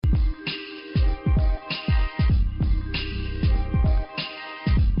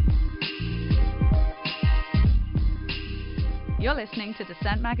listening to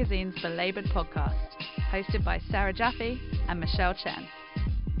Dissent Magazine's Belabored podcast, hosted by Sarah Jaffe and Michelle Chen.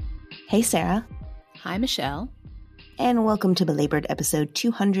 Hey, Sarah. Hi, Michelle. And welcome to Belabored episode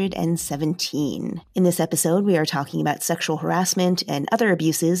 217. In this episode, we are talking about sexual harassment and other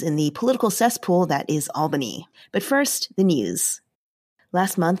abuses in the political cesspool that is Albany. But first, the news.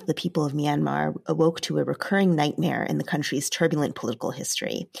 Last month, the people of Myanmar awoke to a recurring nightmare in the country's turbulent political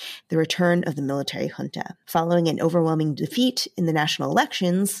history, the return of the military junta. Following an overwhelming defeat in the national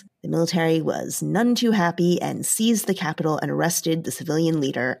elections, the military was none too happy and seized the capital and arrested the civilian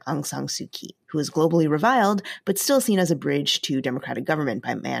leader Aung San Suu Kyi, who is globally reviled but still seen as a bridge to democratic government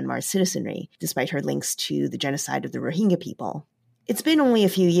by Myanmar's citizenry, despite her links to the genocide of the Rohingya people. It's been only a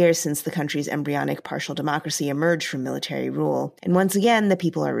few years since the country's embryonic partial democracy emerged from military rule, and once again the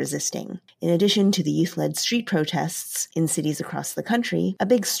people are resisting. In addition to the youth-led street protests in cities across the country, a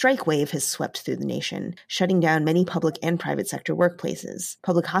big strike wave has swept through the nation, shutting down many public and private sector workplaces.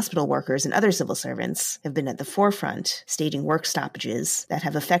 Public hospital workers and other civil servants have been at the forefront, staging work stoppages that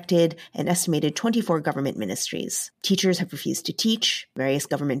have affected an estimated 24 government ministries. Teachers have refused to teach, various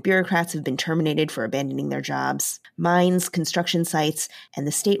government bureaucrats have been terminated for abandoning their jobs, mines, construction sites, and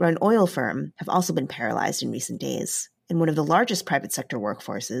the state-run oil firm have also been paralyzed in recent days. And one of the largest private sector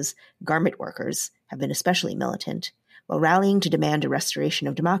workforces, garment workers, have been especially militant. While rallying to demand a restoration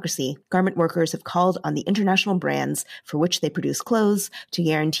of democracy, garment workers have called on the international brands for which they produce clothes to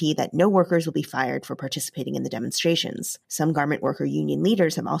guarantee that no workers will be fired for participating in the demonstrations. Some garment worker union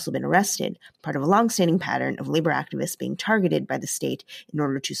leaders have also been arrested, part of a long-standing pattern of labor activists being targeted by the state in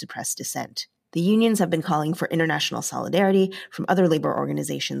order to suppress dissent. The unions have been calling for international solidarity from other labor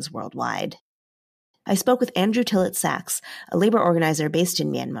organizations worldwide. I spoke with Andrew Tillett-Sachs, a labor organizer based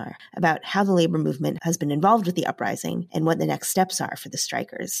in Myanmar, about how the labor movement has been involved with the uprising and what the next steps are for the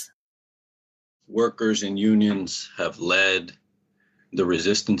strikers. Workers and unions have led the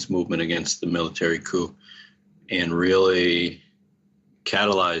resistance movement against the military coup and really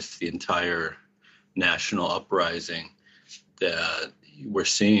catalyzed the entire national uprising that we're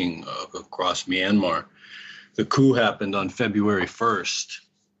seeing across Myanmar. The coup happened on February 1st,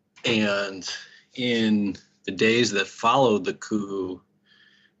 and in the days that followed the coup,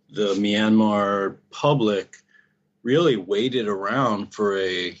 the Myanmar public really waited around for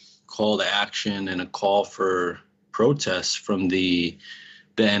a call to action and a call for protests from the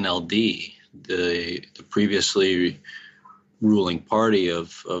NLD, the previously ruling party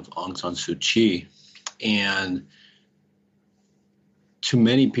of Aung San Suu Kyi. And to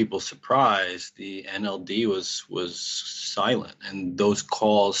many people's surprise, the NLD was silent, and those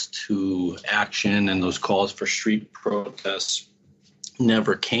calls to action and those calls for street protests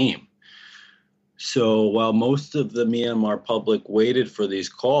never came. So while most of the Myanmar public waited for these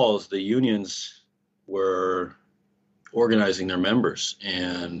calls, the unions were organizing their members.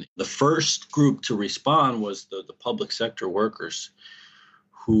 And the first group to respond was the public sector workers,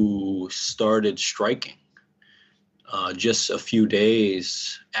 who started striking. Just a few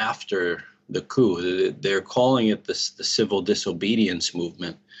days after the coup. They're calling it the civil disobedience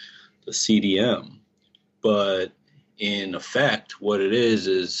movement, the CDM. But in effect, what it is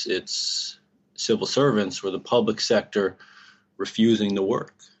it's civil servants or the public sector refusing to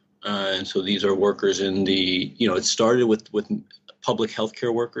work. And so these are workers in it started with public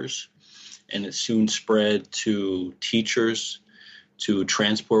healthcare workers, and it soon spread to teachers, to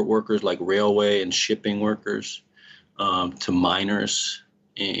transport workers like railway and shipping workers, to miners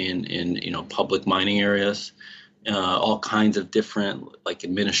in public mining areas, all kinds of different like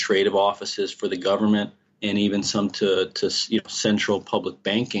administrative offices for the government, and even some to central public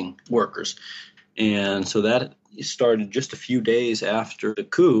banking workers. And so that started just a few days after the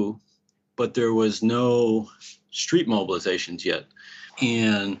coup, but there was no street mobilizations yet.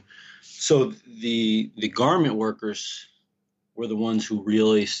 And so the garment workers were the ones who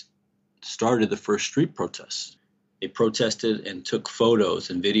really started the first street protests. They protested and took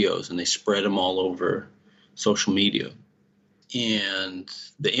photos and videos, and they spread them all over social media. And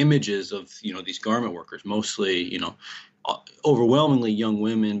the images of, these garment workers, mostly, overwhelmingly young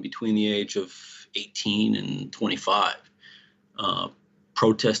women between the age of 18 and 25,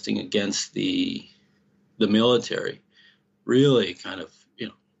 protesting against the military, really kind of,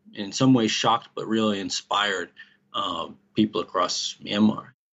 in some ways shocked, but really inspired people across Myanmar.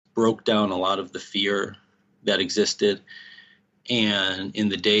 Broke down a lot of the fear that existed. And in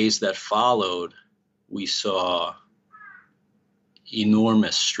the days that followed, we saw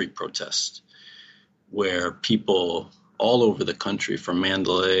enormous street protests where people all over the country, from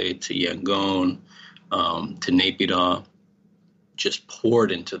Mandalay to Yangon to Naypyidaw, just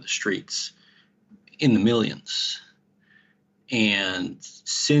poured into the streets in the millions. And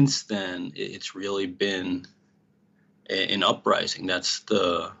since then, it's really been an uprising. That's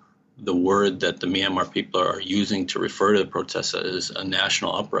the word that the Myanmar people are using to refer to the protests as a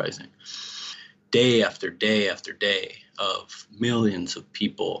national uprising. Day after day after day of millions of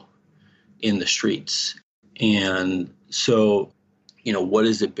people in the streets. And so, what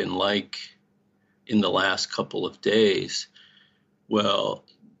has it been like in the last couple of days? Well,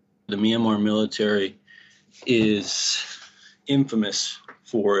 the Myanmar military is infamous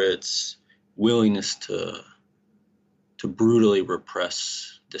for its willingness to brutally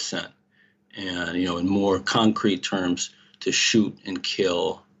repress dissent, and in more concrete terms, to shoot and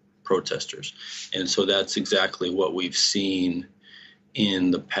kill protesters. And so that's exactly what we've seen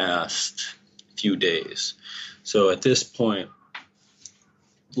in the past few days. So at this point,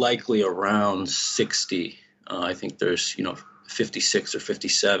 likely around 60, I think there's 56 or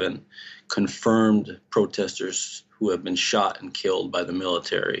 57 confirmed protesters who have been shot and killed by the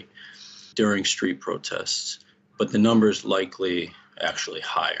military during street protests. But the number is likely actually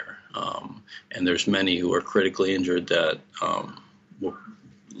higher. And there's many who are critically injured that will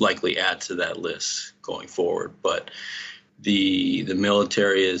likely add to that list going forward. But the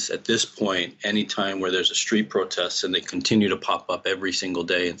military is, at this point, anytime where there's a street protest, and they continue to pop up every single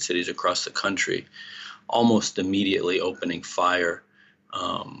day in cities across the country, almost immediately opening fire,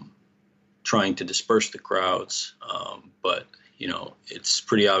 trying to disperse the crowds. But it's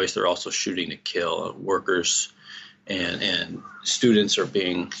pretty obvious they're also shooting to kill. Workers and students are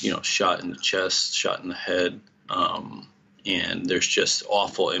being, shot in the chest, shot in the head. And there's just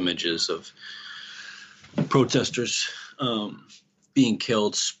awful images of protesters being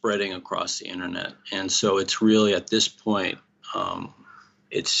killed, spreading across the internet. And so it's really, at this point,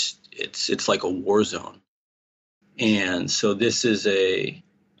 it's like a war zone. And so this is a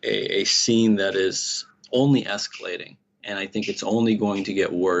scene that is only escalating. And I think it's only going to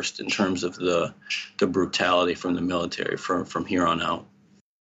get worse in terms of the brutality from the military from here on out.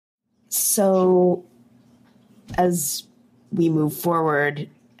 So as we move forward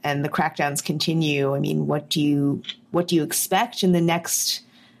and the crackdowns continue, I mean, what do you expect in the next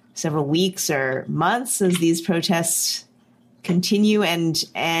several weeks or months as these protests continue?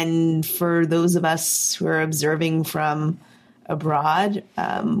 And for those of us who are observing from abroad,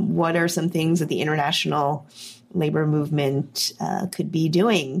 what are some things that the international labor movement could be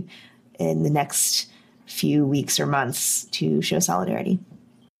doing in the next few weeks or months to show solidarity?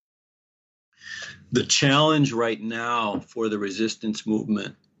 The challenge right now for the resistance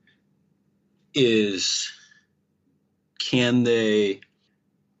movement is, can they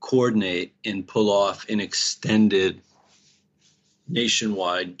coordinate and pull off an extended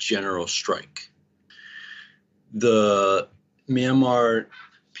nationwide general strike? The Myanmar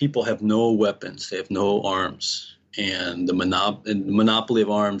people have no weapons, they have no arms, and the monopoly of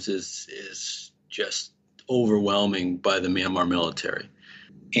arms is just overwhelming by the Myanmar military.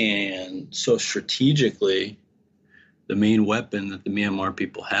 And so strategically, the main weapon that the Myanmar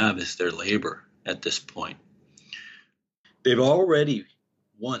people have is their labor at this point. They've already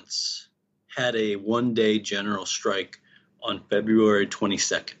once had a one-day general strike on February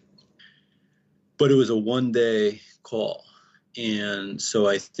 22nd, but it was a one-day call. And so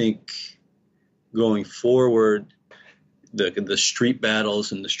I think going forward, the street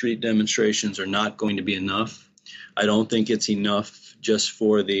battles and the street demonstrations are not going to be enough. I don't think it's enough just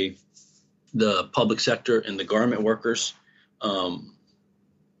for the public sector and the garment workers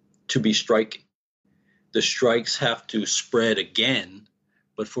to be striking. The strikes have to spread again,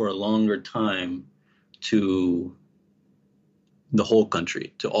 but for a longer time, to the whole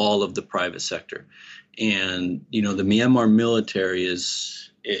country, to all of the private sector. And, the Myanmar military is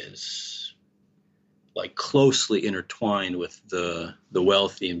like closely intertwined with the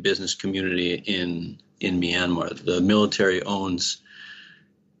wealthy and business community in Myanmar. The military owns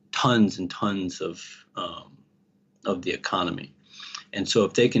tons and tons of the economy. And so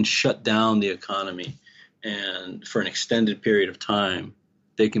if they can shut down the economy and for an extended period of time,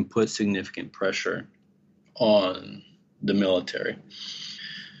 they can put significant pressure on the military.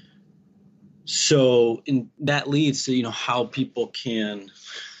 So that leads to, how people can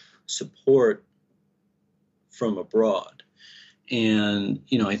support from abroad. And,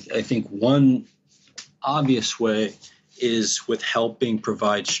 I think one obvious way is with helping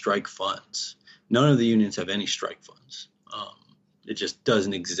provide strike funds. None of the unions have any strike funds. It just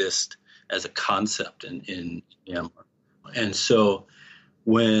doesn't exist as a concept in Myanmar. And so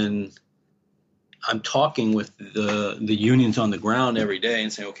when I'm talking with the unions on the ground every day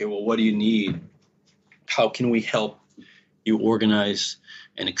and saying, okay, well, what do you need? How can we help you organize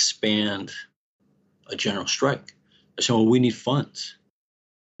and expand a general strike? saying, well, we need funds.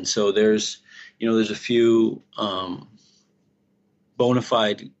 And so there's a few bona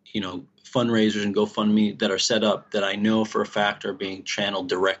fide, fundraisers and GoFundMe that are set up that I know for a fact are being channeled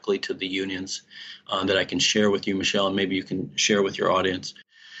directly to the unions that I can share with you, Michelle, and maybe you can share with your audience.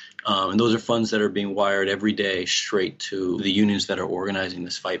 And those are funds that are being wired every day straight to the unions that are organizing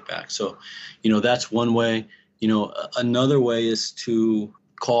this fight back. So, that's one way. Another way is to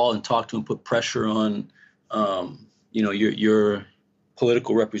call and talk to and put pressure on, your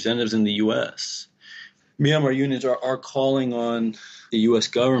political representatives in the U.S. Myanmar unions are calling on the U.S.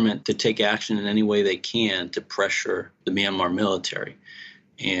 government to take action in any way they can to pressure the Myanmar military.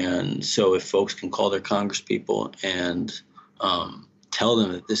 And so if folks can call their congresspeople and tell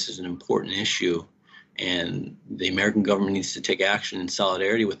them that this is an important issue and the American government needs to take action in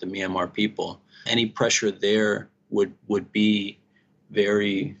solidarity with the Myanmar people, any pressure there would be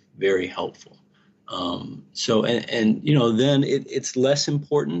very, very helpful. Then it's less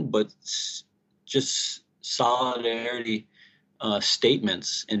important, but just solidarity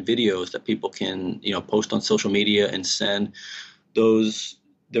statements and videos that people can, post on social media and send. Those,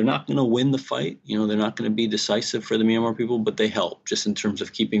 they're not going to win the fight. They're not going to be decisive for the Myanmar people, but they help just in terms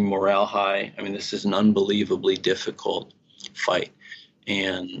of keeping morale high. I mean, this is an unbelievably difficult fight.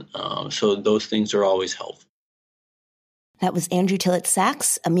 And so those things are always helpful. That was Andrew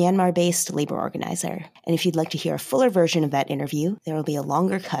Tillett-Sachs, a Myanmar-based labor organizer. And if you'd like to hear a fuller version of that interview, there will be a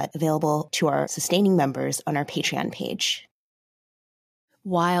longer cut available to our sustaining members on our Patreon page.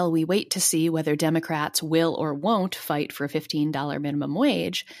 While we wait to see whether Democrats will or won't fight for a $15 minimum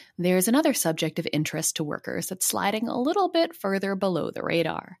wage, there's another subject of interest to workers that's sliding a little bit further below the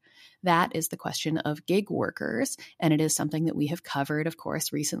radar. That is the question of gig workers, and it is something that we have covered, of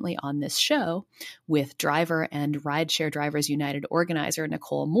course, recently on this show with driver and Rideshare Drivers United organizer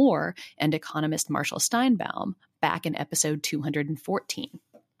Nicole Moore and economist Marshall Steinbaum back in episode 214.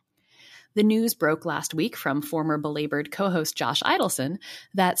 The news broke last week from former Belabored co-host Josh Idelson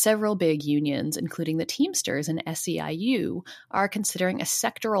that several big unions, including the Teamsters and SEIU, are considering a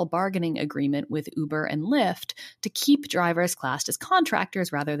sectoral bargaining agreement with Uber and Lyft to keep drivers classed as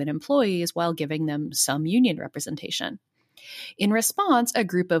contractors rather than employees while giving them some union representation. In response, a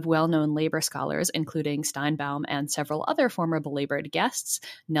group of well-known labor scholars, including Steinbaum and several other former Belabored guests,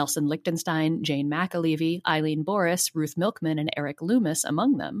 Nelson Lichtenstein, Jane McAlevey, Eileen Boris, Ruth Milkman, and Eric Loomis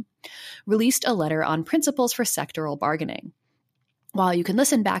among them, released a letter on principles for sectoral bargaining. While you can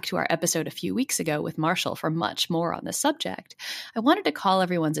listen back to our episode a few weeks ago with Marshall for much more on this subject, I wanted to call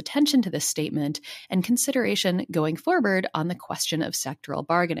everyone's attention to this statement and consideration going forward on the question of sectoral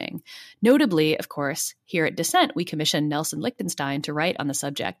bargaining. Notably, of course, here at Dissent, we commissioned Nelson Lichtenstein to write on the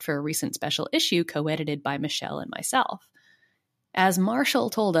subject for a recent special issue co-edited by Michelle and myself. As Marshall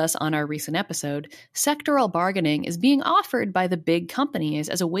told us on our recent episode, sectoral bargaining is being offered by the big companies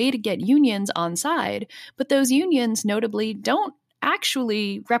as a way to get unions on side, but those unions notably don't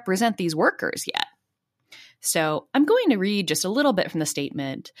actually represent these workers yet. So I'm going to read just a little bit from the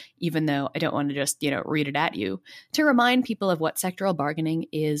statement, even though I don't want to just, read it at you, to remind people of what sectoral bargaining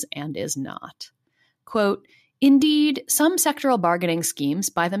is and is not. Quote, "Indeed, some sectoral bargaining schemes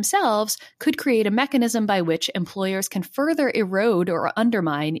by themselves could create a mechanism by which employers can further erode or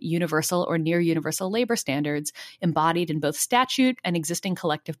undermine universal or near universal labor standards embodied in both statute and existing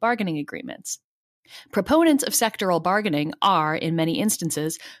collective bargaining agreements. Proponents of sectoral bargaining are, in many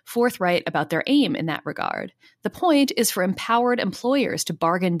instances, forthright about their aim in that regard. The point is for empowered employers to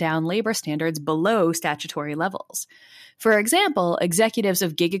bargain down labor standards below statutory levels. For example, executives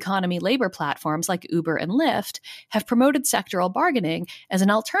of gig economy labor platforms like Uber and Lyft have promoted sectoral bargaining as an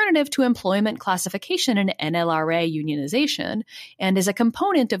alternative to employment classification and NLRA unionization, and is a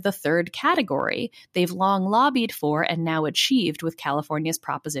component of the third category they've long lobbied for and now achieved with California's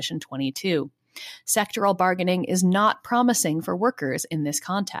Proposition 22. Sectoral bargaining is not promising for workers in this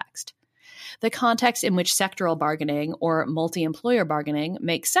context. The context in which sectoral bargaining or multi-employer bargaining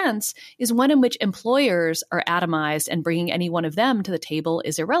makes sense is one in which employers are atomized and bringing any one of them to the table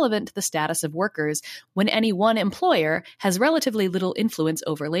is irrelevant to the status of workers when any one employer has relatively little influence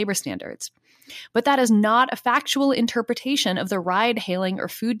over labor standards. But that is not a factual interpretation of the ride-hailing or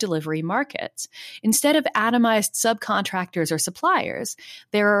food delivery markets. Instead of atomized subcontractors or suppliers,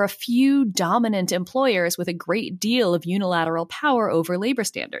 there are a few dominant employers with a great deal of unilateral power over labor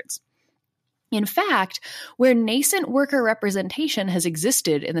standards. In fact, where nascent worker representation has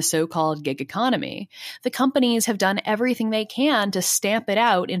existed in the so-called gig economy, the companies have done everything they can to stamp it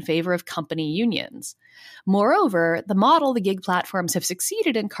out in favor of company unions. Moreover, the model the gig platforms have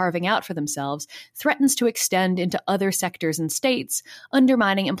succeeded in carving out for themselves threatens to extend into other sectors and states,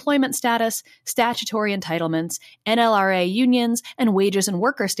 undermining employment status, statutory entitlements, NLRA unions, and wages and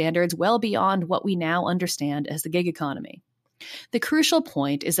worker standards well beyond what we now understand as the gig economy. The crucial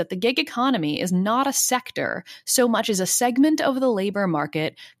point is that the gig economy is not a sector so much as a segment of the labor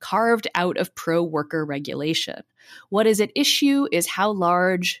market carved out of pro-worker regulation. What is at issue is how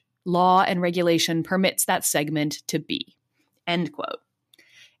large law and regulation permits that segment to be. End quote.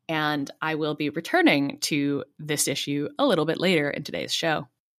 And I will be returning to this issue a little bit later in today's show.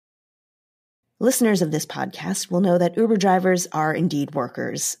 Listeners of this podcast will know that Uber drivers are indeed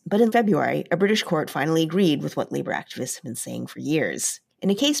workers, but in February, a British court finally agreed with what labor activists have been saying for years. In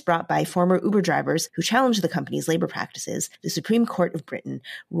a case brought by former Uber drivers who challenged the company's labor practices, the Supreme Court of Britain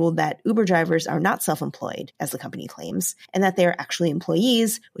ruled that Uber drivers are not self-employed, as the company claims, and that they are actually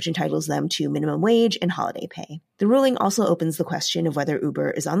employees, which entitles them to minimum wage and holiday pay. The ruling also opens the question of whether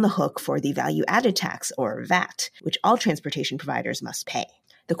Uber is on the hook for the value-added tax, or VAT, which all transportation providers must pay.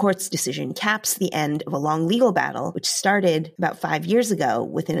 The court's decision caps the end of a long legal battle, which started about 5 years ago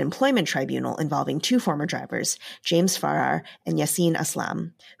with an employment tribunal involving two former drivers, James Farrar and Yassin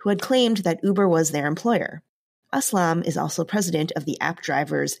Aslam, who had claimed that Uber was their employer. Aslam is also president of the App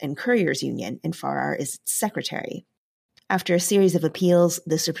Drivers and Couriers Union, and Farrar is its secretary. After a series of appeals,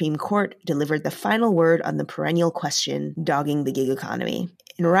 the Supreme Court delivered the final word on the perennial question dogging the gig economy.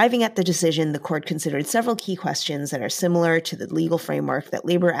 In arriving at the decision, the court considered several key questions that are similar to the legal framework that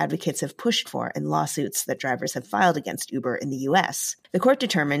labor advocates have pushed for in lawsuits that drivers have filed against Uber in the U.S. The court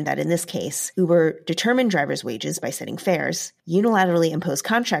determined that in this case, Uber determined drivers' wages by setting fares, unilaterally imposed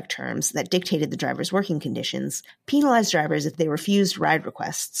contract terms that dictated the drivers' working conditions, penalized drivers if they refused ride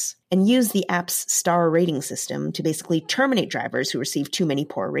requests, and used the app's star rating system to basically terminate drivers who received too many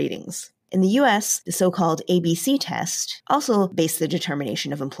poor ratings. In the U.S., the so-called ABC test also based the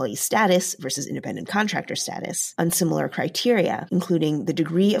determination of employee status versus independent contractor status on similar criteria, including the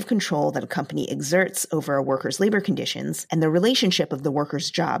degree of control that a company exerts over a worker's labor conditions and the relationship of the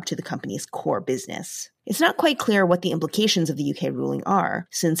worker's job to the company's core business. It's not quite clear what the implications of the UK ruling are,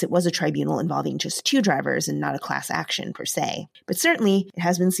 since it was a tribunal involving just two drivers and not a class action per se. But certainly, it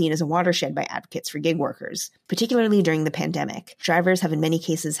has been seen as a watershed by advocates for gig workers, particularly during the pandemic. Drivers have in many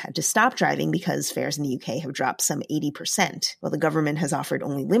cases had to stop driving because fares in the UK have dropped some 80%, while the government has offered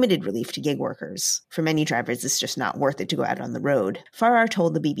only limited relief to gig workers. For many drivers, it's just not worth it to go out on the road. Farrar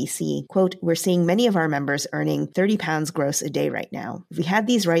told the BBC, quote, "We're seeing many of our members earning £30 gross a day right now. If we had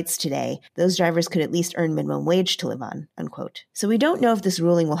these rights today, those drivers could at least earn minimum wage to live on," unquote. So we don't know if this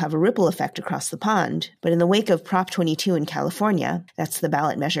ruling will have a ripple effect across the pond, but in the wake of Prop 22 in California, that's the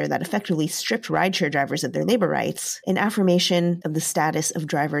ballot measure that effectively stripped rideshare drivers of their labor rights, an affirmation of the status of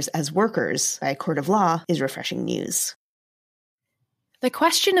drivers as workers by a court of law is refreshing news. The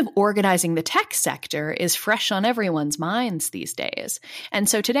question of organizing the tech sector is fresh on everyone's minds these days. And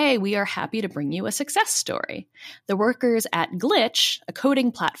so today we are happy to bring you a success story. The workers at Glitch, a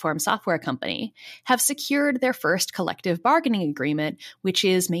coding platform software company, have secured their first collective bargaining agreement, which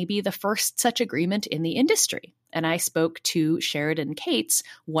is maybe the first such agreement in the industry. And I spoke to Sheridan Cates,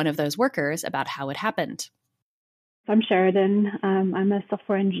 one of those workers, about how it happened. I'm Sheridan. I'm a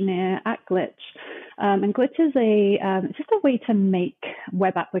software engineer at Glitch. And Glitch is it's just a way to make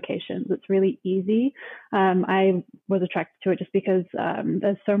web applications. It's really easy. I was attracted to it just because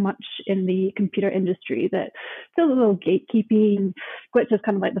there's so much in the computer industry that feels a little gatekeeping. Glitch is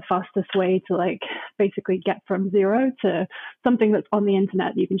kind of like the fastest way to basically get from zero to something that's on the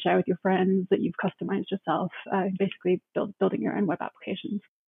internet that you can share with your friends, that you've customized yourself, basically building your own web applications.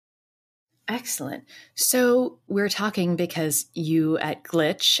 Excellent. So we're talking because you at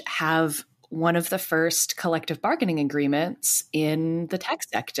Glitch have one of the first collective bargaining agreements in the tech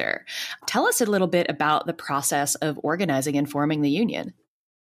sector. Tell us a little bit about the process of organizing and forming the union.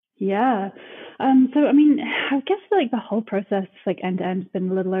 Yeah. I guess the whole process, end to end, has been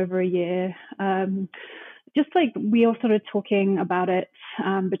a little over a year. We all started talking about it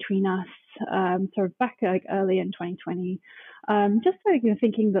between us sort of back early in 2020.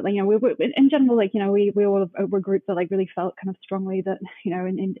 Thinking that we were, in general, we all were groups that really felt kind of strongly that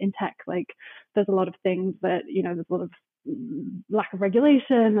in tech there's a lot of things that there's a lot of lack of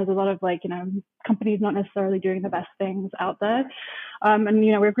regulation, there's a lot of companies not necessarily doing the best things out there,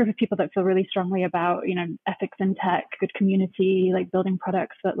 we're a group of people that feel really strongly about ethics in tech, good community, building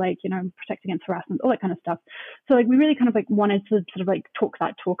products that protect against harassment, all that kind of stuff. So we really kind of wanted to sort of talk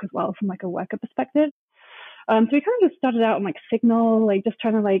that talk as well from a worker perspective. So we kind of just started out on Signal, just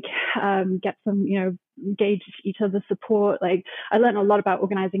trying to get some, gauge each other's support. Like I learned a lot about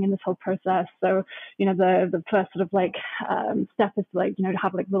organizing in this whole process. So, the first sort of like step is like, to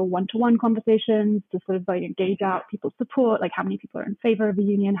have like little one-to-one conversations to sort of like gauge out people's support, like how many people are in favor of a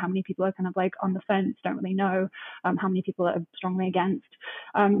union, how many people are kind of like on the fence, don't really know, how many people are strongly against.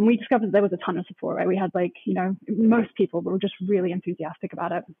 And we discovered that there was a ton of support, right? We had like, most people were just really enthusiastic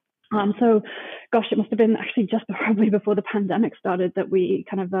about it. So, gosh, it must have been actually just probably before the pandemic started that we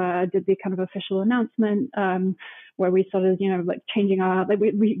kind of did the kind of official announcement where we started, like changing our, like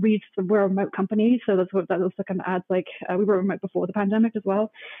we're a remote company, so that also kind of adds like we were remote before the pandemic as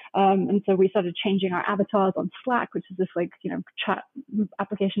well, and so we started changing our avatars on Slack, which is this like chat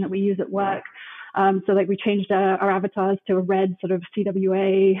application that we use at work. So like we changed our avatars to a red sort of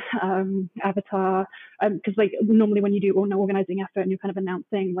CWA avatar, because like normally when you do an organizing effort and you're kind of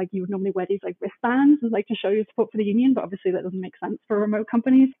announcing, like you would normally wear these like wristbands like to show your support for the union, but obviously that doesn't make sense for remote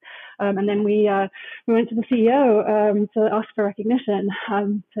companies. And then we went to the CEO to ask for recognition,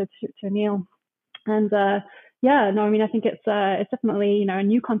 to Anil, and yeah, no, I mean, I think it's definitely, a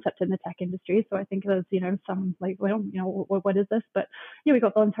new concept in the tech industry. So I think there's, some like, well, what is this? But we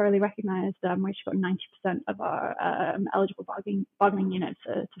got voluntarily recognized. We got 90% of our eligible bargaining units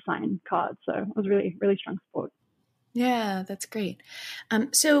to sign cards. So it was really, really strong support. Yeah, that's great.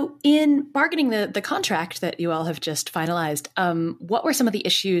 So in bargaining the contract that you all have just finalized, what were some of the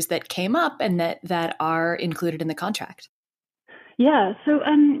issues that came up and that are included in the contract? Yeah, so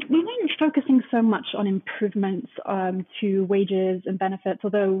we weren't focusing so much on improvements to wages and benefits,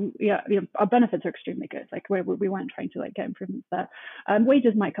 although our benefits are extremely good. Like we weren't trying to like get improvements there.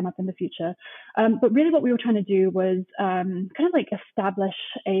 Wages might come up in the future, but really what we were trying to do was kind of like establish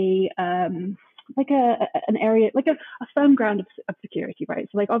an area, like a firm ground of security, right?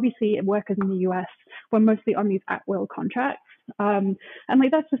 So like obviously workers in the US were mostly on these at-will contracts. And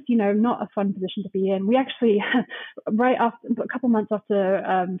like that's just not a fun position to be in. We actually right after a couple months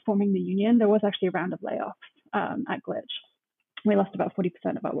after forming the union, there was actually a round of layoffs at Glitch. We lost about 40%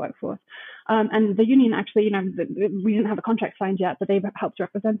 of our workforce. And the union actually, we didn't have a contract signed yet, but they've helped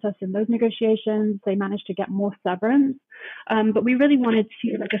represent us in those negotiations. They managed to get more severance. But we really wanted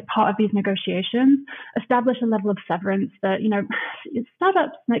to, like, as part of these negotiations, establish a level of severance that,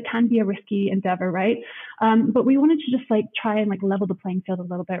 startups, that can be a risky endeavor, right? But we wanted to just like try and like level the playing field a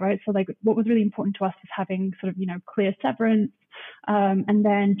little bit, right? So like what was really important to us was having sort of, clear severance, and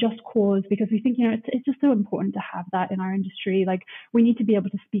then just cause, because we think, it's just so important to have that in our industry. Like we need to be able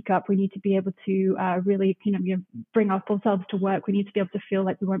to speak up. We need to be able to really, bring our full selves to work. We need to be able to feel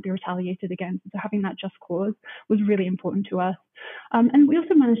like we won't be retaliated against. So having that just cause was really important to us. And we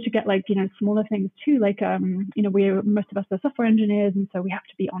also managed to get like, smaller things too. Like, most of us are software engineers, and so we have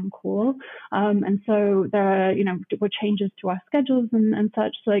to be on call. And so there, were changes to our schedules and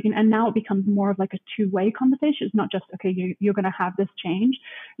such. So like, and now it becomes more of like a two-way conversation. It's not just, okay, you're going to have this change.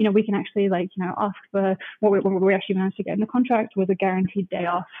 We can actually like, ask for what we actually managed to get in the contract was a guaranteed day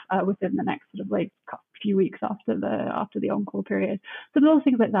off within the next sort of like few weeks after the on-call period. So little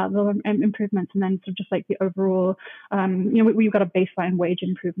things like that, little improvements, and then sort of just like the overall, we've got a baseline wage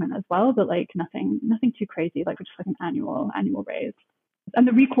improvement as well, but like nothing too crazy, like just like an annual raise. And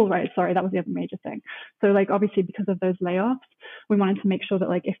the recall rate, sorry, that was the other major thing. So like obviously because of those layoffs, we wanted to make sure that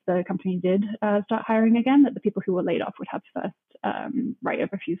like if the company did start hiring again, that the people who were laid off would have first right of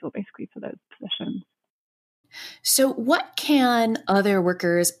refusal basically for those positions. So what can other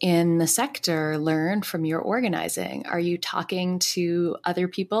workers in the sector learn from your organizing? Are you talking to other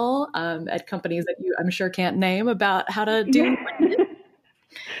people at companies that you, I'm sure, can't name about how to do?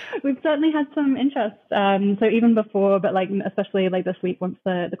 We've certainly had some interest. So even before, but like especially like this week once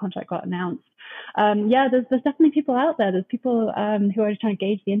the contract got announced. There's definitely people out there. There's people who are trying to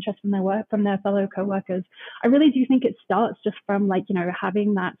gauge the interest from their work, from their fellow coworkers. I really do think it starts just from like,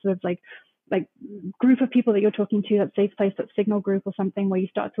 having that sort of like group of people that you're talking to, that safe place, that signal group or something, where you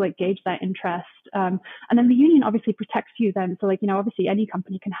start to like gauge that interest. And then the union obviously protects you then. So like, obviously any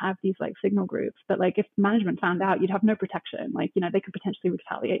company can have these like signal groups, but like if management found out, you'd have no protection. Like, they could potentially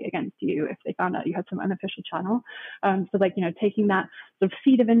retaliate against you if they found out you had some unofficial channel. So like, taking that sort of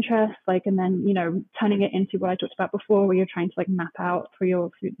seed of interest, like, and then, turning it into what I talked about before, where you're trying to like map out for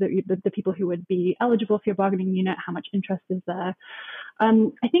the people who would be eligible for your bargaining unit, how much interest is there.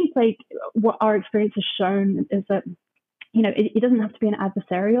 I think like what our experience has shown is that it doesn't have to be an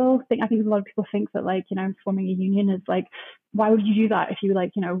adversarial thing. I think a lot of people think that forming a union is why would you do that if you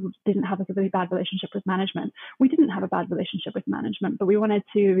didn't have a really bad relationship with management? We didn't have a bad relationship with management, but we wanted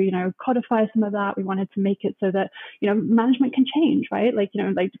to, codify some of that. We wanted to make it so that, management can change, right?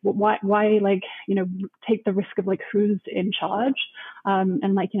 Why take the risk of who's in charge?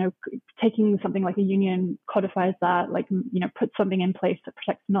 Taking something like a union codifies that, put something in place that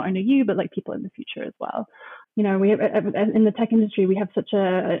protects not only you, but people in the future as well. We have, in the tech industry, we have such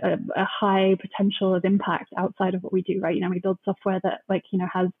a high potential of impact outside of what we do, right? We build software that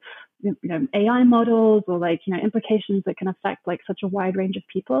has AI models or implications that can affect such a wide range of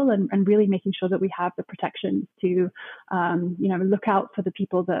people, and really making sure that we have the protections to look out for the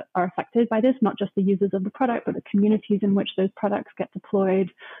people that are affected by this, not just the users of the product, but the communities in which those products get deployed,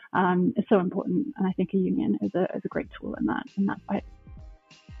 is so important. And I think a union is a great tool in that fight.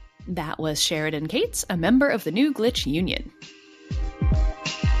 That was Sheridan Cates, a member of the New Glitch Union.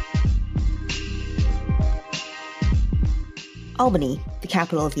 Albany, the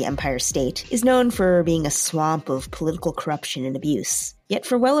capital of the Empire State, is known for being a swamp of political corruption and abuse. Yet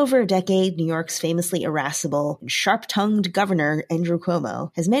for well over a decade, New York's famously irascible and sharp-tongued governor, Andrew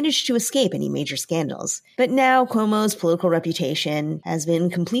Cuomo, has managed to escape any major scandals. But now Cuomo's political reputation has been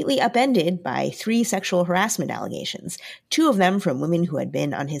completely upended by 3 sexual harassment allegations, 2 of them from women who had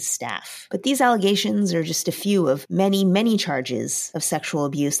been on his staff. But these allegations are just a few of many, many charges of sexual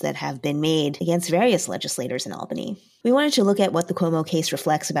abuse that have been made against various legislators in Albany. We wanted to look at what the Cuomo case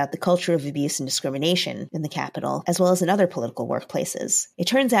reflects about the culture of abuse and discrimination in the Capitol, as well as in other political workplaces. It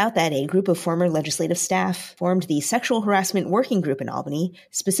turns out that a group of former legislative staff formed the Sexual Harassment Working Group in Albany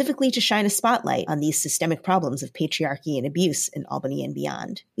specifically to shine a spotlight on these systemic problems of patriarchy and abuse in Albany and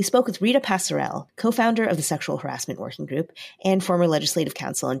beyond. We spoke with Rita Passerelle, co-founder of the Sexual Harassment Working Group and former legislative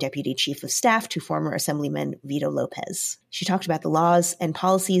counsel and deputy chief of staff to former Assemblyman Vito Lopez. She talked about the laws and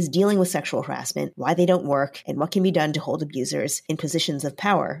policies dealing with sexual harassment, why they don't work, and what can be done to hold abusers in positions of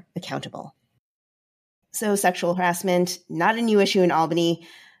power accountable. So sexual harassment, not a new issue in Albany.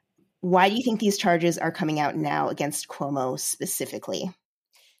 Why do you think these charges are coming out now against Cuomo specifically?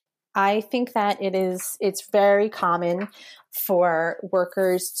 I think that it's very common for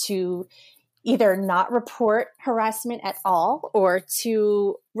workers to either not report harassment at all or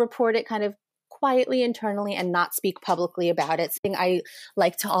to report it kind of quietly internally and not speak publicly about it. Something I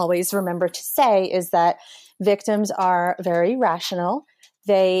like to always remember to say is that victims are very rational.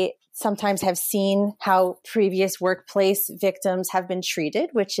 They sometimes have seen how previous workplace victims have been treated,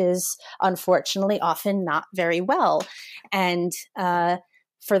 which is unfortunately often not very well. And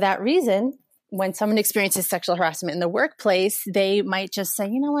for that reason, when someone experiences sexual harassment in the workplace, they might just say,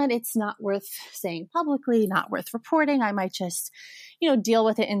 you know what, it's not worth saying publicly, not worth reporting. I might just, deal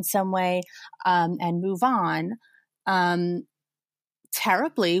with it in some way and move on.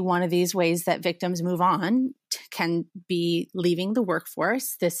 Terribly, one of these ways that victims move on can be leaving the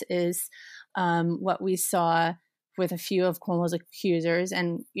workforce. This is what we saw with a few of Cuomo's accusers.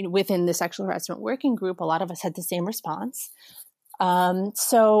 And within the Sexual Harassment Working Group, a lot of us had the same response.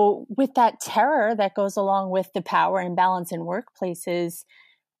 So with that terror that goes along with the power imbalance in workplaces,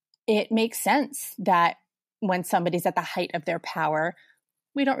 it makes sense that when somebody's at the height of their power,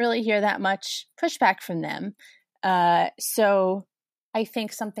 we don't really hear that much pushback from them. So I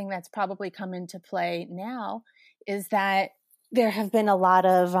think something that's probably come into play now is that there have been a lot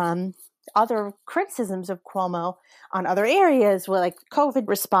of other criticisms of Cuomo on other areas, like COVID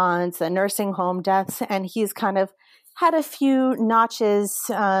response, the nursing home deaths, and he's kind of had a few notches,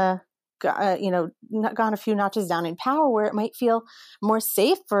 gone a few notches down in power where it might feel more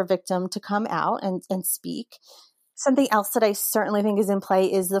safe for a victim to come out and speak. Something else that I certainly think is in play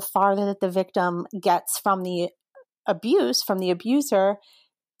is the farther that the victim gets from the abuse, from the abuser,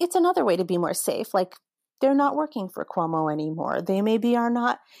 it's another way to be more safe. Like, they're not working for Cuomo anymore. They maybe are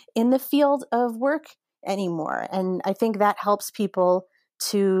not in the field of work anymore. And I think that helps people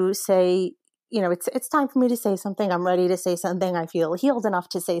to say, it's time for me to say something. I'm ready to say something. I feel healed enough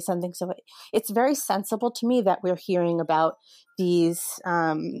to say something. So it's very sensible to me that we're hearing about these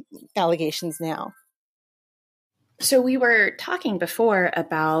allegations now. So we were talking before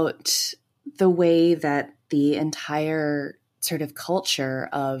about the way that the entire sort of culture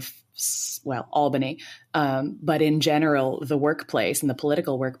of, Albany, but in general, the workplace and the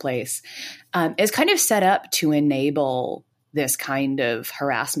political workplace is kind of set up to enable this kind of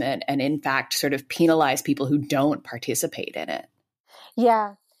harassment and, in fact, sort of penalize people who don't participate in it.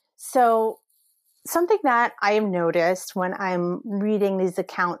 Yeah. So something that I have noticed when I'm reading these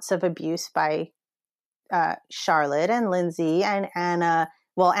accounts of abuse by Charlotte and Lindsay and Anna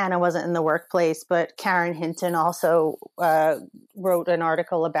well, Anna wasn't in the workplace, but Karen Hinton also wrote an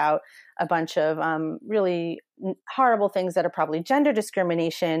article about a bunch of really horrible things that are probably gender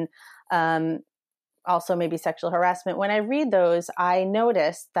discrimination, also maybe sexual harassment. When I read those, I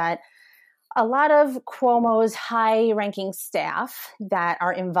noticed that a lot of Cuomo's high-ranking staff that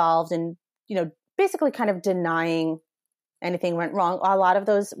are involved in, basically kind of denying anything went wrong, a lot of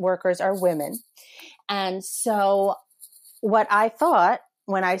those workers are women. And so what I thought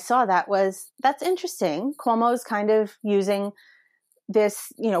when I saw that was, that's interesting. Cuomo's kind of using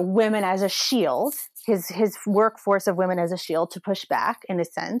this, women as a shield, his workforce of women as a shield to push back in a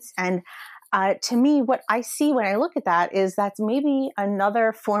sense. And to me, what I see when I look at that is that's maybe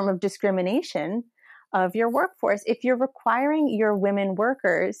another form of discrimination of your workforce. If you're requiring your women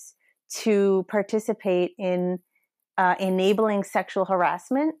workers to participate in enabling sexual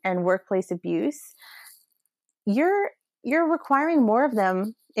harassment and workplace abuse, you're requiring more of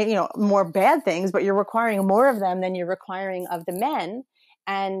them, more bad things, but you're requiring more of them than you're requiring of the men.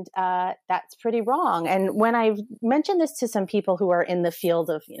 And that's pretty wrong. And when I've mentioned this to some people who are in the field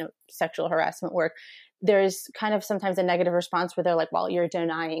of, sexual harassment work, there's kind of sometimes a negative response where they're like, well, you're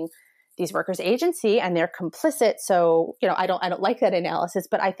denying these workers agency and they're complicit. So, I don't like that analysis,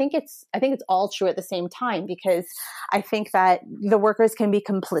 but I think it's all true at the same time, because I think that the workers can be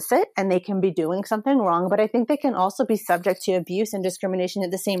complicit and they can be doing something wrong, but I think they can also be subject to abuse and discrimination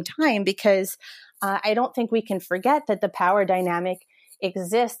at the same time, because I don't think we can forget that the power dynamic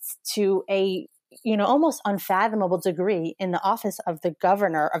exists to a, almost unfathomable degree in the office of the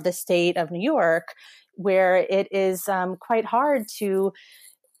governor of the state of New York, where it is quite hard to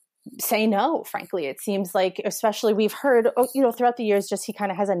say no, frankly. It seems like, especially we've heard, throughout the years, just he kind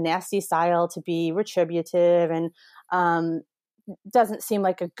of has a nasty style to be retributive and doesn't seem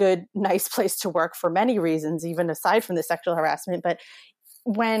like a good, nice place to work for many reasons, even aside from the sexual harassment. But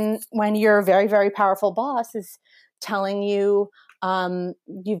when your very, very powerful boss is telling you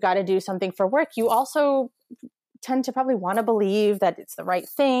you've got to do something for work, you also tend to probably want to believe that it's the right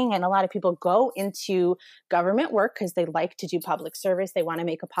thing. And a lot of people go into government work because they like to do public service. They want to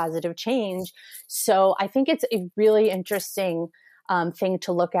make a positive change. So I think it's a really interesting thing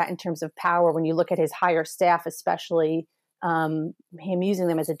to look at in terms of power when you look at his higher staff, especially him using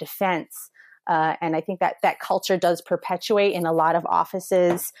them as a defense. And I think that culture does perpetuate in a lot of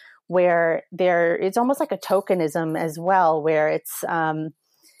offices where it's almost like a tokenism as well, where it's,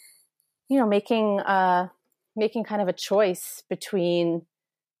 making kind of a choice between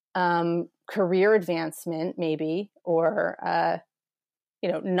career advancement, maybe, or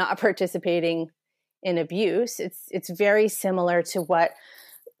not participating in abuse. It's very similar to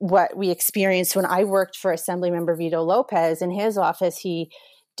what we experienced when I worked for Assemblymember Vito Lopez. In his office, he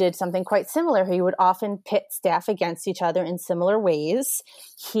did something quite similar. He would often pit staff against each other in similar ways.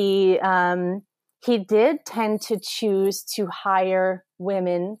 He did tend to choose to hire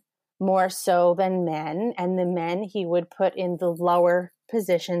women more so than men, and the men he would put in the lower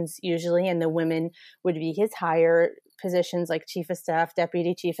positions usually, and the women would be his higher positions like chief of staff,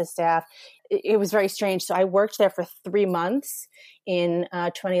 deputy chief of staff. It was very strange. So I worked there for 3 months in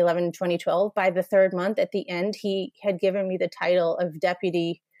 2011 and 2012. By the third month, at the end, he had given me the title of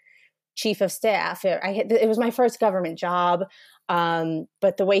deputy chief of staff. It was my first government job.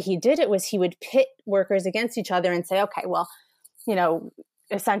 But the way he did it was he would pit workers against each other and say, okay, well,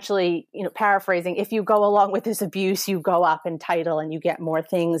 essentially, paraphrasing, if you go along with this abuse, you go up in title and you get more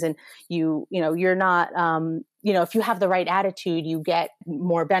things, and you're not, if you have the right attitude, you get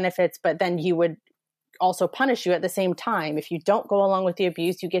more benefits, but then he would also punish you at the same time. If you don't go along with the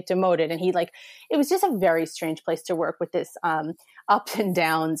abuse, you get demoted. And it was just a very strange place to work with this ups and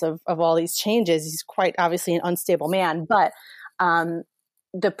downs of all these changes. He's quite obviously an unstable man, but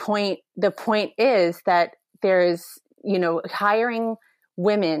the point is that there's, hiring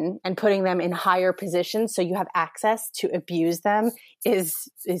women and putting them in higher positions so you have access to abuse them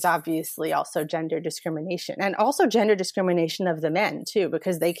is obviously also gender discrimination, and also gender discrimination of the men too,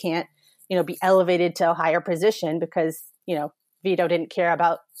 because they can't, be elevated to a higher position because, Vito didn't care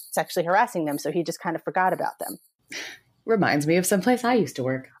about sexually harassing them. So he just kind of forgot about them. Reminds me of someplace I used to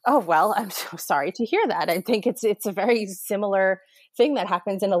work. Oh, well, I'm so sorry to hear that. I think it's a very similar thing that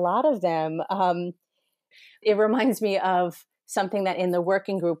happens in a lot of them. It reminds me of something that in the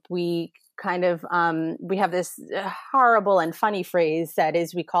working group, we kind of, we have this horrible and funny phrase that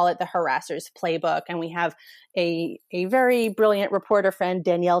is, we call it the harasser's playbook. And we have a very brilliant reporter friend,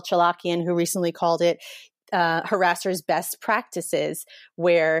 Danielle Chalakian, who recently called it harasser's best practices,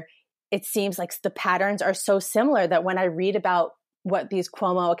 where it seems like the patterns are so similar that when I read about what these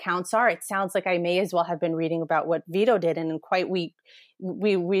Cuomo accounts are, it sounds like I may as well have been reading about what Vito did. And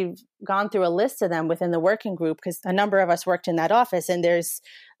we've gone through a list of them within the working group, because a number of us worked in that office, and there's,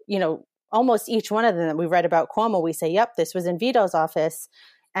 almost each one of them that we read about Cuomo, we say, yep, this was in Vito's office.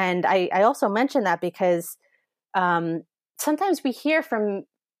 And I also mention that because sometimes we hear from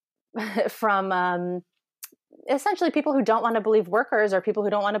essentially people who don't want to believe workers or people who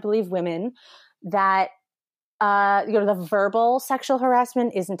don't want to believe women that the verbal sexual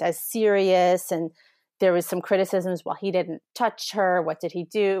harassment isn't as serious, and there was some criticisms. Well, he didn't touch her. What did he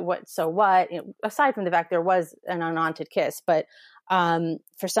do? Aside from the fact there was an unwanted kiss, but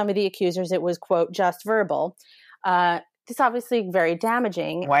for some of the accusers, it was, quote, just verbal. It's obviously very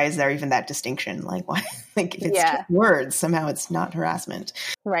damaging. Why is there even that distinction? Like, why? Like, if it's just words, somehow it's not harassment.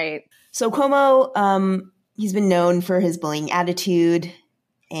 Right. So Cuomo, he's been known for his bullying attitude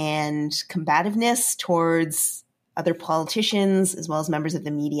and combativeness towards other politicians as well as members of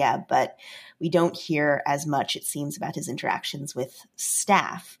the media, but we don't hear as much, it seems, about his interactions with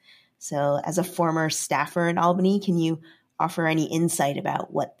staff. So as a former staffer in Albany, can you offer any insight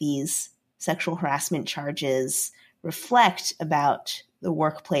about what these sexual harassment charges reflect about the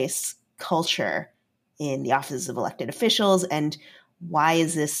workplace culture in the offices of elected officials, and why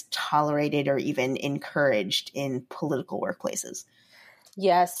is this tolerated or even encouraged in political workplaces?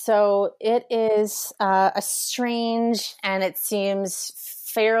 Yes, so it is a strange, and it seems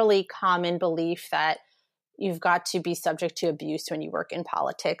fairly common belief that you've got to be subject to abuse when you work in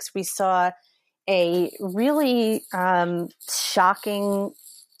politics. We saw a really shocking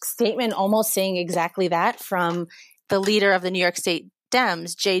statement almost saying exactly that from the leader of the New York State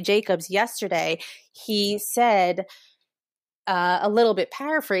Dems, Jay Jacobs, yesterday. He said, a little bit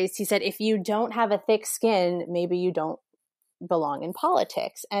paraphrased, he said, if you don't have a thick skin, maybe you don't belong in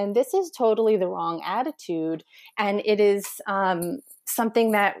politics. And this is totally the wrong attitude. And it is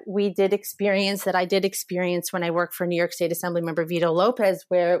something that I did experience when I worked for New York State Assembly member Vito Lopez,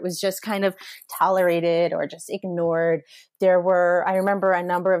 where it was just kind of tolerated or just ignored. I remember a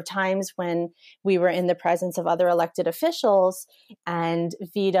number of times when we were in the presence of other elected officials and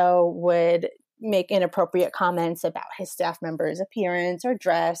Vito would make inappropriate comments about his staff members' appearance or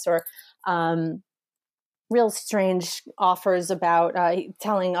dress, or real strange offers about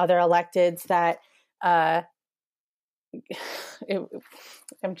telling other electeds that I'm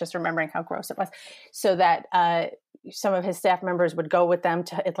just remembering how gross it was. So that some of his staff members would go with them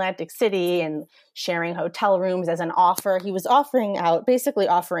to Atlantic City and sharing hotel rooms as an offer. He was basically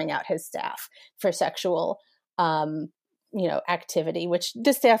offering out his staff for sexual activity, which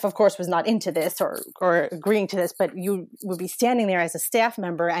the staff, of course, was not into this or agreeing to this, but you would be standing there as a staff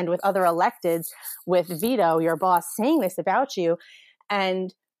member and with other electeds with Vito, your boss, saying this about you.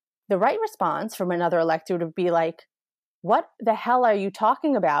 And the right response from another elected would be like, what the hell are you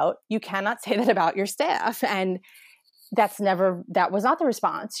talking about? You cannot say that about your staff. And that was not the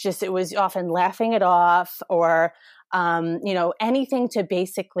response. Just, it was often laughing it off or, anything to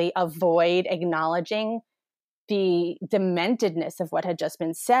basically avoid acknowledging the dementedness of what had just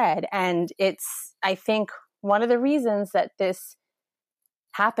been said. And it's, I think, one of the reasons that this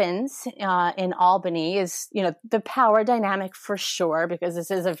happens in Albany is, the power dynamic for sure, because this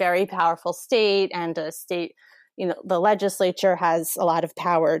is a very powerful state, and a state, the legislature has a lot of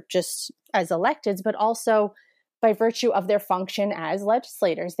power just as electeds, but also by virtue of their function as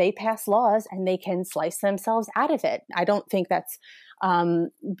legislators. They pass laws and they can slice themselves out of it. I don't think that's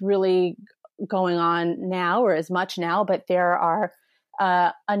really going on now or as much now, but there are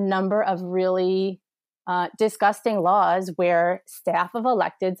a number of really disgusting laws where staff of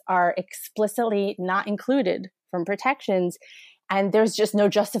electeds are explicitly not included from protections. And there's just no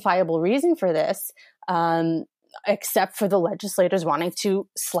justifiable reason for this, except for the legislators wanting to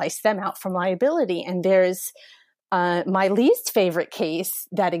slice them out from liability. And there's my least favorite case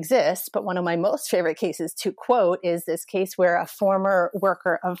that exists, but one of my most favorite cases to quote is this case where a former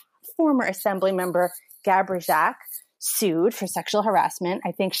worker of former Assembly member Gabrijac sued for sexual harassment.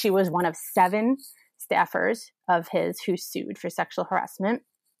 I think she was one of 7 staffers of his who sued for sexual harassment.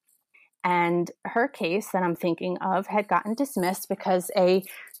 And her case that I'm thinking of had gotten dismissed because a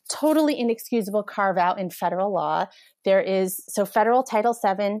totally inexcusable carve out in federal law. So federal Title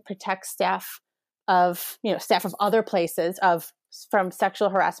VII protects staff of other places from sexual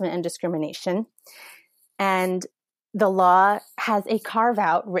harassment and discrimination. And the law has a carve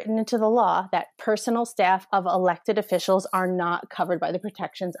out written into the law that personal staff of elected officials are not covered by the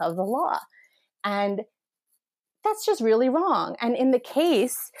protections of the law. And that's just really wrong. And in the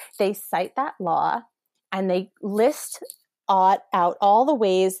case, they cite that law and they list out all the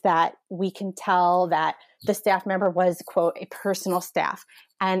ways that we can tell that the staff member was, quote, a personal staff.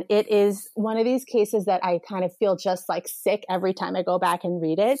 And it is one of these cases that I kind of feel just like sick every time I go back and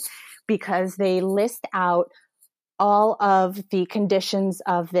read it, because they list out all of the conditions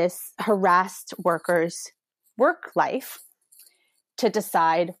of this harassed worker's work life to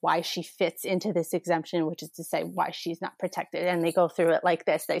decide why she fits into this exemption, which is to say why she's not protected. And they go through it like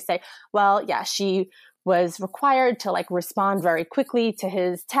this. They say, well, yeah, she was required to like respond very quickly to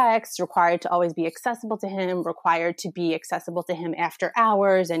his texts, required to always be accessible to him, required to be accessible to him after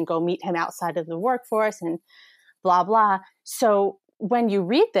hours and go meet him outside of the workforce and blah, blah. So when you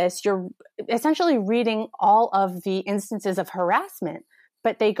read this, you're essentially reading all of the instances of harassment,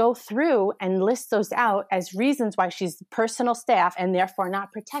 but they go through and list those out as reasons why she's personal staff and therefore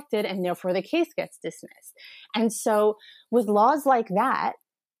not protected, and therefore the case gets dismissed. And so with laws like that,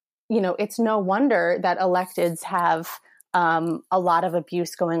 it's no wonder that electeds have a lot of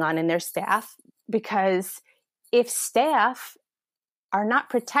abuse going on in their staff, because if staff are not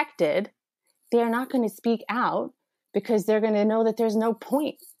protected, they're not going to speak out, because they're going to know that there's no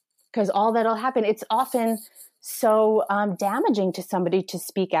point, because all that'll happen, it's often so damaging to somebody to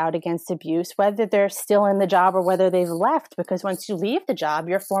speak out against abuse, whether they're still in the job or whether they've left, because once you leave the job,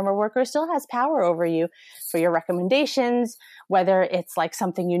 your former worker still has power over you for your recommendations, whether it's like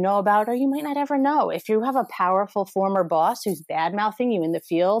something you know about or you might not ever know. If you have a powerful former boss who's bad-mouthing you in the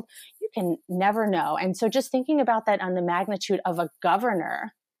field, you can never know. And so just thinking about that on the magnitude of a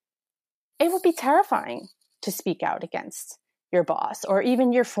governor, it would be terrifying to speak out against your boss or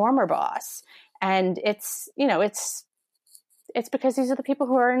even your former boss. And it's because these are the people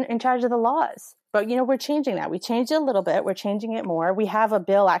who are in charge of the laws. But, we're changing that. We changed it a little bit. We're changing it more. We have a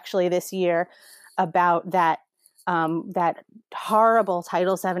bill actually this year about that horrible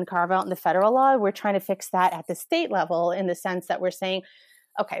Title VII carve out in the federal law. We're trying to fix that at the state level, in the sense that we're saying,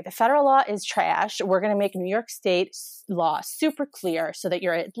 okay, the federal law is trash. We're going to make New York State law super clear so that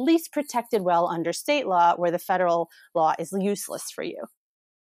you're at least protected well under state law, where the federal law is useless for you.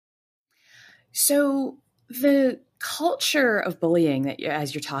 So the culture of bullying that,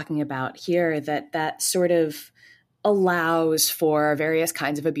 as you're talking about here, that sort of allows for various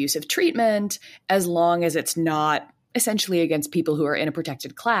kinds of abusive treatment, as long as it's not essentially against people who are in a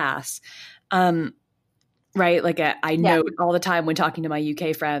protected class. Right? Like I note all the time when talking to my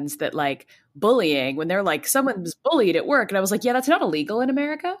UK friends that like bullying, when they're like, someone was bullied at work, and I was like, yeah, that's not illegal in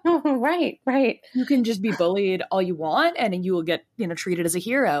America. Right. You can just be bullied all you want and you will get, treated as a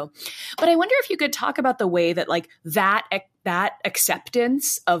hero. But I wonder if you could talk about the way that like that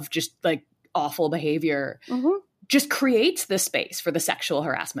acceptance of just like awful behavior just creates the space for the sexual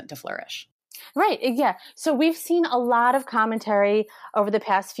harassment to flourish. Right. Yeah. So we've seen a lot of commentary over the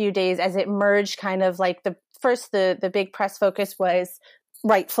past few days as it merged, kind of like the big press focus was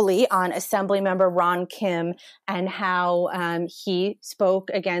rightfully on Assemblymember Ron Kim and how he spoke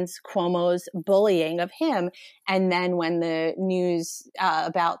against Cuomo's bullying of him. And then when the news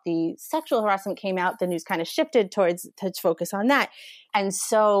about the sexual harassment came out, the news kind of shifted to focus on that. And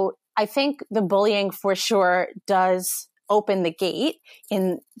so I think the bullying for sure does open the gate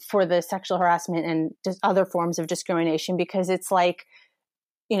for the sexual harassment and just other forms of discrimination, because it's like,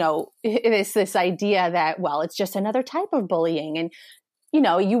 it's this idea that, well, it's just another type of bullying. And,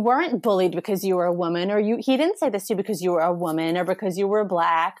 you weren't bullied because you were a woman, or he didn't say this to you because you were a woman or because you were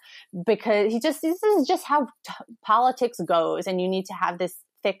Black, because this is just how politics goes. And you need to have this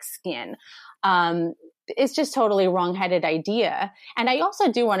thick skin. It's just totally wrong-headed idea. And I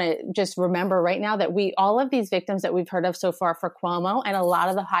also do want to just remember right now that all of these victims that we've heard of so far for Cuomo, and a lot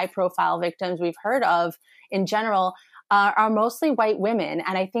of the high-profile victims we've heard of in general, are mostly white women.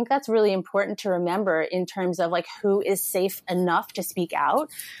 And I think that's really important to remember in terms of like who is safe enough to speak out.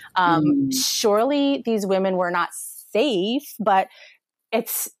 Surely these women were not safe, but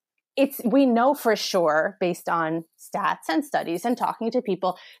we know for sure, based on stats and studies and talking to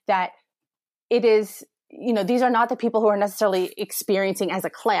people, that it is, these are not the people who are necessarily experiencing as a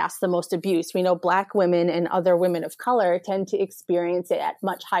class the most abuse. We know Black women and other women of color tend to experience it at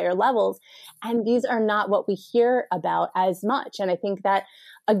much higher levels. And these are not what we hear about as much. And I think that,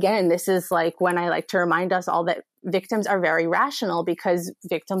 again, this is like when I like to remind us all that victims are very rational, because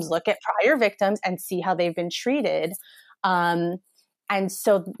victims look at prior victims and see how they've been treated. And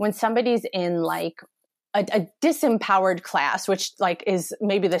so when somebody's in like a disempowered class, which like is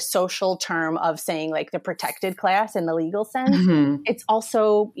maybe the social term of saying like the protected class in the legal sense. Mm-hmm. It's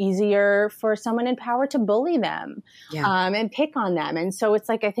also easier for someone in power to bully them and pick on them. And so it's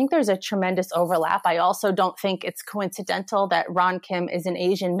like, I think there's a tremendous overlap. I also don't think it's coincidental that Ron Kim is an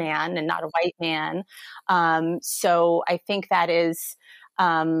Asian man and not a white man. So I think that is,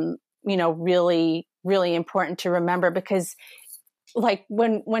 really, really important to remember, because like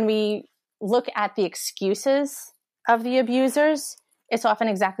when we look at the excuses of the abusers, it's often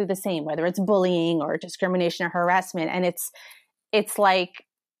exactly the same, whether it's bullying or discrimination or harassment. And it's like,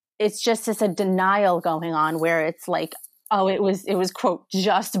 it's just a denial going on where it's like, oh, it was quote,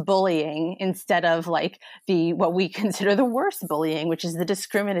 just bullying, instead of like what we consider the worst bullying, which is the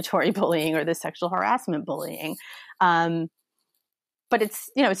discriminatory bullying or the sexual harassment bullying. But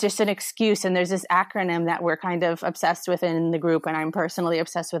it's just an excuse. And there's this acronym that we're kind of obsessed with in the group. And I'm personally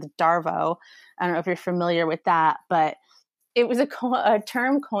obsessed with DARVO. I don't know if you're familiar with that, but it was a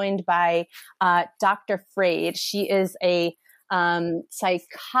term coined by Dr. Freud. She is a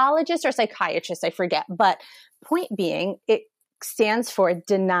psychologist or psychiatrist, I forget. But point being, it stands for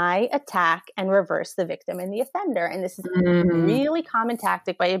deny, attack, and reverse the victim and the offender. And this is a really common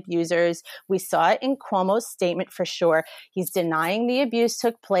tactic by abusers. We saw it in Cuomo's statement for sure. He's denying the abuse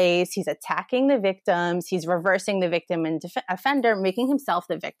took place. He's attacking the victims. He's reversing the victim and offender, making himself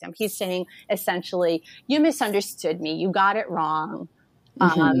the victim. He's saying essentially, you misunderstood me. You got it wrong.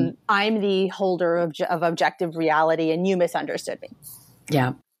 I'm the holder of objective reality and you misunderstood me.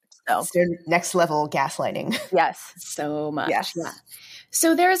 Yeah. So next level gaslighting. Yes. So much. Yes. Yeah.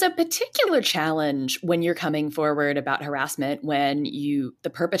 So there's a particular challenge when you're coming forward about harassment when the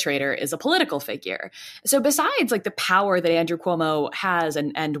perpetrator is a political figure. So besides like the power that Andrew Cuomo has,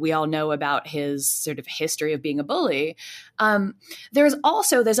 and we all know about his sort of history of being a bully, there's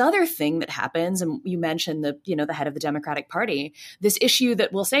also this other thing that happens, and you mentioned the head of the Democratic Party, this issue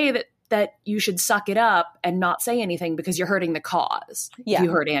that will say that you should suck it up and not say anything because you're hurting the cause. Yeah. If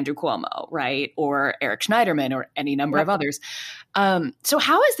you hurt Andrew Cuomo, right? Or Eric Schneiderman or any number of others. So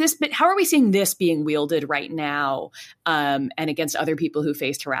how are we seeing this being wielded right now and against other people who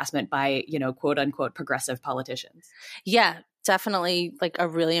faced harassment by, quote unquote, progressive politicians? Yeah. Definitely like a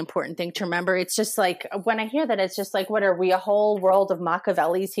really important thing to remember. It's just like when I hear that, it's just like, what are we, a whole world of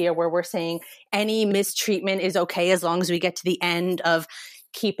Machiavellis here where we're saying any mistreatment is okay as long as we get to the end of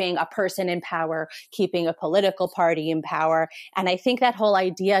keeping a person in power, keeping a political party in power. And I think that whole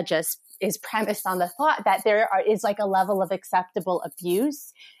idea just is premised on the thought that there is like a level of acceptable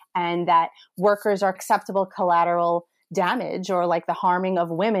abuse and that workers are acceptable collateral damage, or like the harming of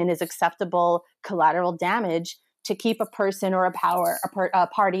women is acceptable collateral damage to keep a person or a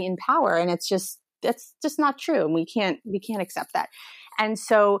party in power. And that's just not true. And we can't accept that. And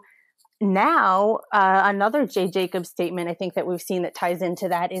so now, another Jay Jacobs statement I think that we've seen that ties into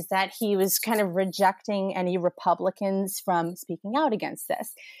that is that he was kind of rejecting any Republicans from speaking out against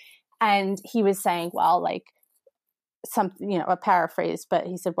this. And he was saying, well, like a paraphrase, but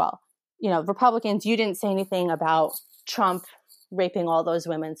he said, well, Republicans, you didn't say anything about Trump raping all those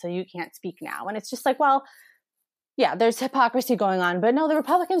women, so you can't speak now. And it's just like, well, yeah, there's hypocrisy going on, but no, the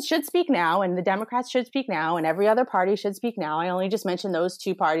Republicans should speak now and the Democrats should speak now and every other party should speak now. I only just mentioned those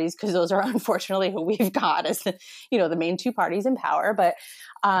two parties because those are unfortunately who we've got as the main two parties in power. But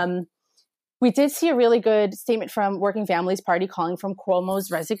we did see a really good statement from Working Families Party calling for Cuomo's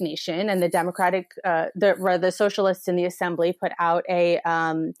resignation, and the Democratic, the Socialists in the Assembly put out a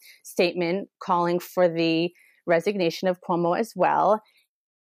statement calling for the resignation of Cuomo as well.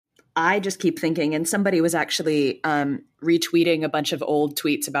 I just keep thinking, and somebody was actually retweeting a bunch of old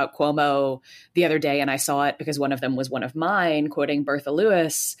tweets about Cuomo the other day, and I saw it because one of them was one of mine, quoting Bertha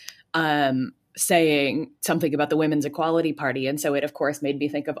Lewis, saying something about the Women's Equality Party. And so it, of course, made me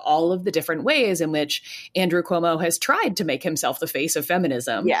think of all of the different ways in which Andrew Cuomo has tried to make himself the face of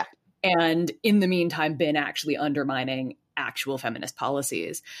feminism. Yeah. And in the meantime, been actually undermining actual feminist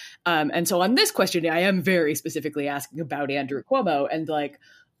policies. And so on this question, I am very specifically asking about Andrew Cuomo and like,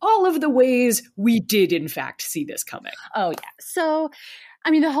 all of the ways we did, in fact, see this coming. Oh, yeah. So,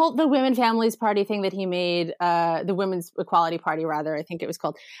 I mean, the Women Families Party thing that he made, the Women's Equality Party, rather, I think it was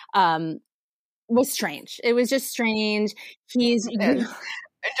called, was strange. It was just strange.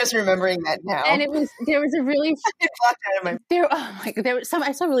 I'm just remembering that now. And there was a really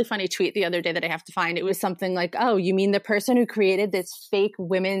I saw a really funny tweet the other day that I have to find. It was something like, oh, you mean the person who created this fake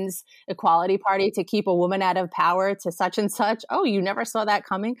Women's Equality Party to keep a woman out of power to such and such? Oh, you never saw that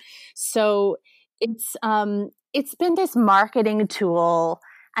coming. So it's been this marketing tool.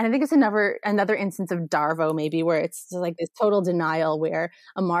 And I think it's another instance of DARVO maybe, where it's like this total denial, where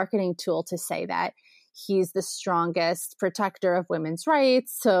a marketing tool to say that he's the strongest protector of women's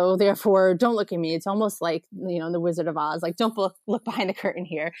rights. So therefore, don't look at me. It's almost like, the Wizard of Oz, like, don't look behind the curtain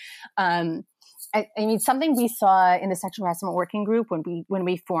here. I mean, something we saw in the sexual harassment working group when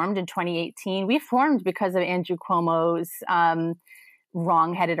we formed in 2018, we formed because of Andrew Cuomo's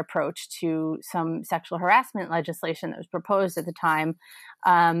wrong-headed approach to some sexual harassment legislation that was proposed at the time.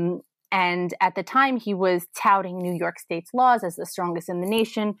 And at the time, he was touting New York State's laws as the strongest in the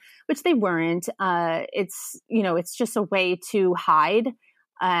nation, which they weren't. It's just a way to hide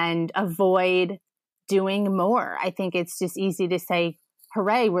and avoid doing more. I think it's just easy to say,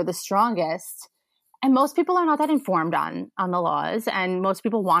 hooray, we're the strongest. And most people are not that informed on the laws, and most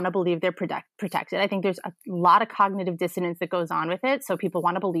people want to believe they're protected. I think there's a lot of cognitive dissonance that goes on with it, so people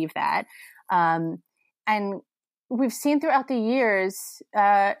want to believe that. And we've seen throughout the years,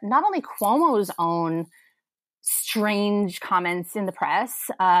 not only Cuomo's own strange comments in the press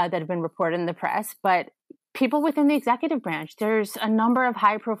that have been reported in the press, but people within the executive branch. There's a number of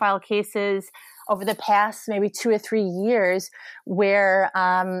high-profile cases over the past maybe 2 or 3 years where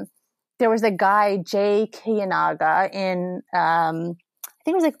there was a guy, Jay Kiyanaga, in I think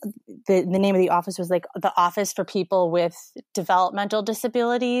it was like the name of the office was like the Office for People with Developmental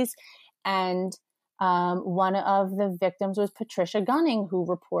Disabilities, and one of the victims was Patricia Gunning, who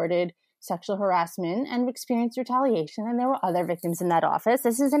reported sexual harassment and experienced retaliation. And there were other victims in that office.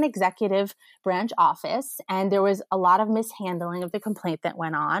 This is an executive branch office, and there was a lot of mishandling of the complaint that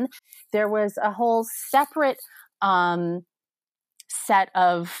went on. There was a whole separate set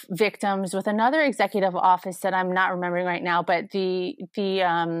of victims with another executive office that I'm not remembering right now, but the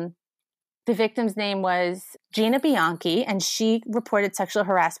victim's name was Gina Bianchi, and she reported sexual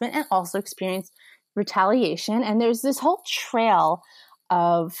harassment and also experienced retaliation. And there's this whole trail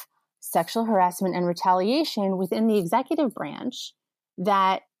of sexual harassment and retaliation within the executive branch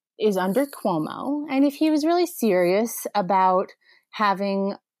that is under Cuomo. And if he was really serious about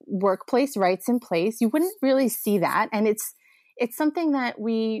having workplace rights in place, you wouldn't really see that. And it's something that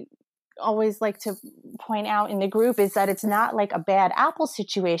we always like to point out in the group, is that it's not like a bad apple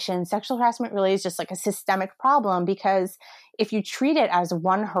situation. Sexual harassment really is just like a systemic problem, because if you treat it as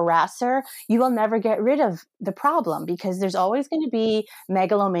one harasser, you will never get rid of the problem, because there's always going to be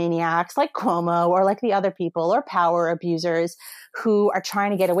megalomaniacs like Cuomo or like the other people or power abusers who are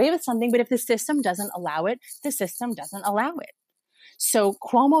trying to get away with something. But if the system doesn't allow it, the system doesn't allow it. So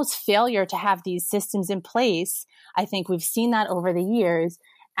Cuomo's failure to have these systems in place, I think we've seen that over the years.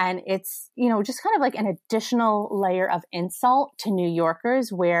 And it's, just kind of like an additional layer of insult to New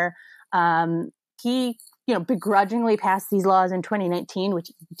Yorkers, where he, begrudgingly passed these laws in 2019, which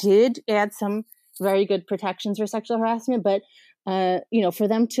did add some very good protections for sexual harassment. But, for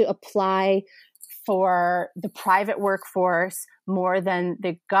them to apply for the private workforce more than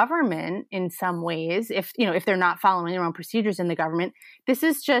the government in some ways, if they're not following their own procedures in the government, this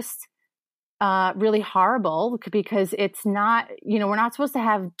is just really horrible, because it's not, we're not supposed to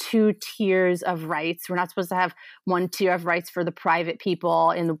have 2 tiers of rights. We're not supposed to have 1 tier of rights for the private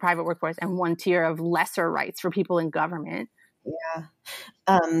people in the private workforce and 1 tier of lesser rights for people in government. Yeah.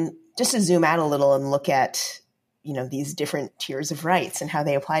 Just to zoom out a little and look at, these different tiers of rights and how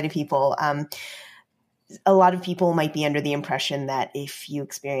they apply to people. A lot of people might be under the impression that if you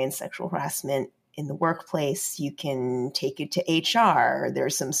experience sexual harassment in the workplace, you can take it to HR.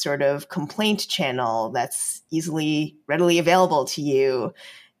 There's some sort of complaint channel that's readily available to you.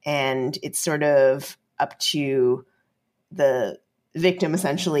 And it's sort of up to the victim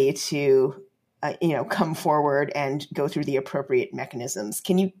essentially to, come forward and go through the appropriate mechanisms.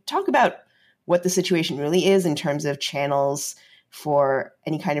 Can you talk about what the situation really is in terms of channels for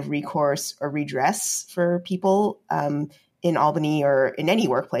any kind of recourse or redress for people in Albany or in any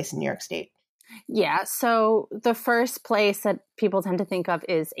workplace in New York State? Yeah. So the first place that people tend to think of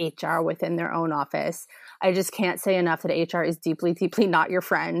is HR within their own office. I just can't say enough that HR is deeply, deeply not your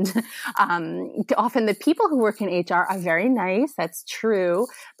friend. Often the people who work in HR are very nice. That's true.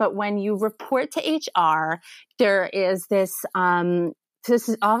 But when you report to HR, there is this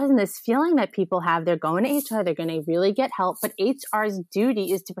is often this feeling that people have. They're going to HR, they're going to really get help, but HR's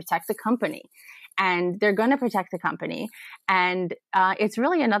duty is to protect the company. And they're going to protect the company. And it's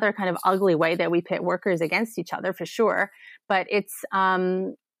really another kind of ugly way that we pit workers against each other, for sure. But it's,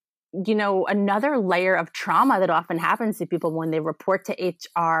 another layer of trauma that often happens to people when they report to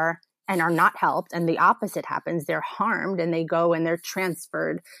HR and are not helped. And the opposite happens. They're harmed and they go and they're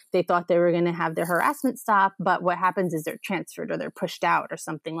transferred. They thought they were going to have their harassment stop, but what happens is they're transferred or they're pushed out or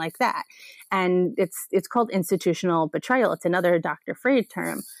something like that. And it's called institutional betrayal. It's another Dr. Freud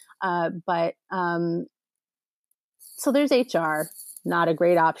term. So there's HR, not a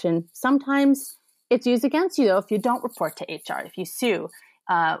great option. Sometimes It's used against you, though, if you don't report to HR, if you sue,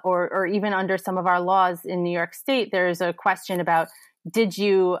 or even under some of our laws in New York State, there's a question about did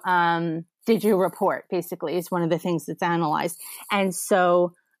you report, basically, is one of the things that's analyzed. And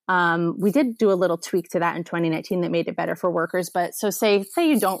so we did do a little tweak to that in 2019 that made it better for workers. But so say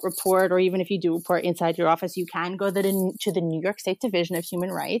you don't report, or even if you do report inside your office, you can go to the New York State Division of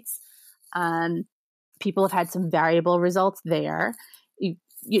Human Rights. People have had some variable results there.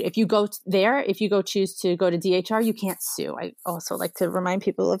 If you go choose to go to DHR, you can't sue. I also like to remind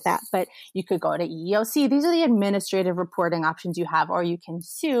people of that, but you could go to EEOC. These are the administrative reporting options you have, or you can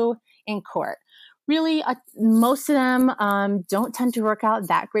sue in court. Really, most of them don't tend to work out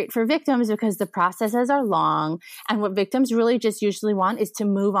that great for victims because the processes are long. And what victims really just usually want is to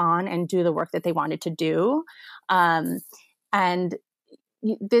move on and do the work that they wanted to do. And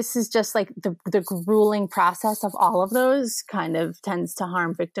this is just like the grueling process of all of those kind of tends to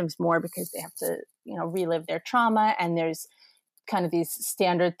harm victims more because they have to, relive their trauma. And there's kind of these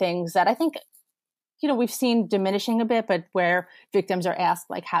standard things that I think, we've seen diminishing a bit, but where victims are asked,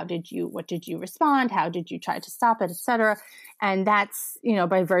 like, what did you respond? How did you try to stop it, et cetera? And that's,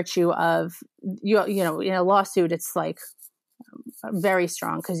 by virtue of, in a lawsuit, it's like very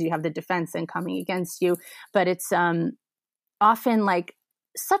strong because you have the defense then coming against you. But it's often like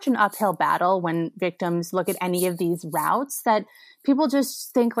such an uphill battle when victims look at any of these routes that people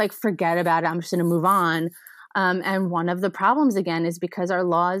just think like, forget about it, I'm just going to move on. And one of the problems, again, is because our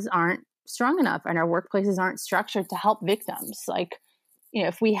laws aren't strong enough and our workplaces aren't structured to help victims. Like,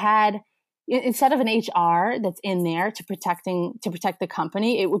 if we had, instead of an HR that's in there to protect the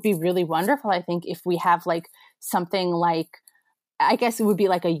company, it would be really wonderful, I think, if we have like something like, I guess it would be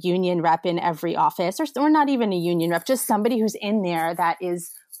like a union rep in every office, or not even a union rep, just somebody who's in there that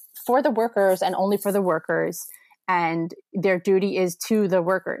is for the workers and only for the workers. And their duty is to the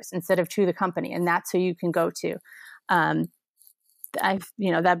workers instead of to the company. And that's who you can go to.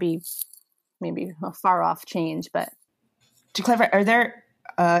 That'd be maybe a far off change, but. To clarify,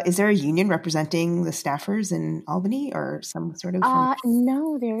 is there a union representing the staffers in Albany or some sort of?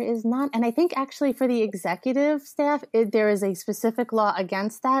 No, there is not. And I think actually for the executive staff, there is a specific law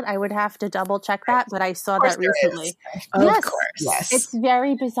against that. I would have to double check that, but I saw that recently. Yes, of course. Yes. It's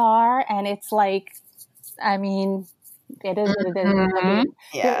very bizarre. And it's like, I mean, it is what it is. Mm-hmm.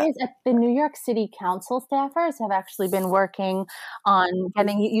 Yeah. The New York City Council staffers have actually been working on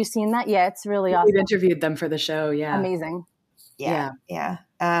getting, you've seen that? Yeah, it's really awesome. We've interviewed them for the show. Yeah. Amazing. Yeah.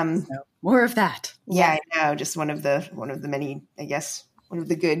 So more of that. Yeah, I know. Just one of the many, I guess, one of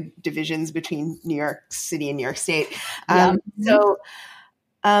the good divisions between New York City and New York State. So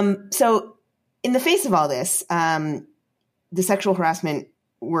in the face of all this, the sexual harassment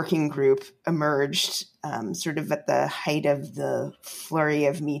working group emerged sort of at the height of the flurry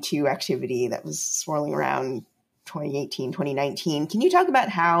of Me Too activity that was swirling around 2018, 2019. Can you talk about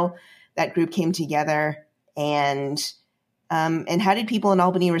how that group came together and how did people in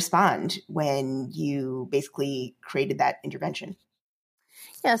Albany respond when you basically created that intervention?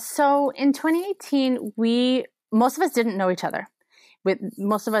 Yeah, so in 2018, most of us didn't know each other. There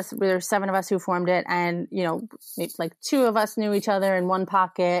were 7 of us who formed it, and like 2 of us knew each other in one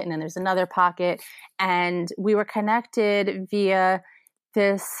pocket, and then there's another pocket, and we were connected via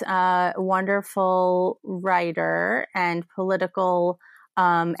this wonderful writer and political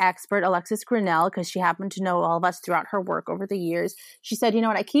expert, Alexis Grinnell, because she happened to know all of us throughout her work over the years. She said,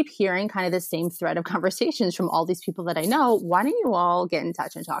 I keep hearing kind of the same thread of conversations from all these people that I know. Why don't you all get in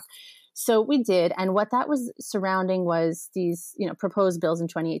touch and talk? So we did. And what that was surrounding was these, proposed bills in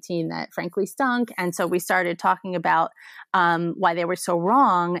 2018 that frankly stunk. And so we started talking about why they were so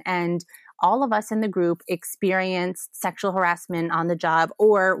wrong. And all of us in the group experienced sexual harassment on the job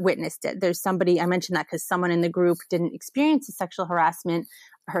or witnessed it. There's somebody, I mentioned that because someone in the group didn't experience the sexual harassment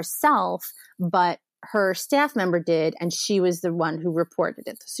herself, but her staff member did. And she was the one who reported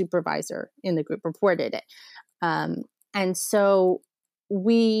it. The supervisor in the group reported it. And so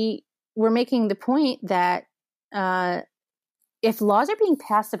we were making the point that if laws are being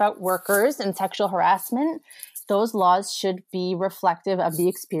passed about workers and sexual harassment, those laws should be reflective of the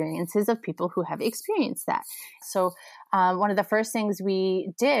experiences of people who have experienced that. So one of the first things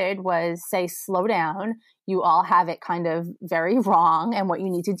we did was say, slow down. You all have it kind of very wrong. And what you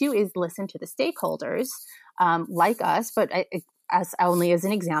need to do is listen to the stakeholders like us, but as only as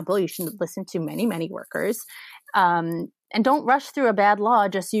an example, you should listen to many, many workers. And don't rush through a bad law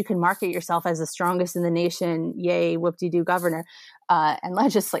just so you can market yourself as the strongest in the nation, yay, whoop-de-doo governor and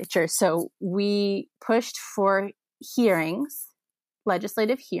legislature. So we pushed for hearings,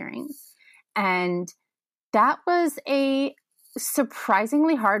 legislative hearings, and that was a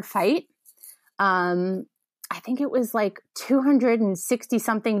surprisingly hard fight. I think it was like 260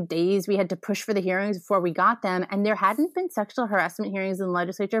 something days we had to push for the hearings before we got them. And there hadn't been sexual harassment hearings in the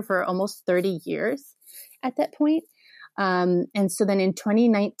legislature for almost 30 years at that point. And so then in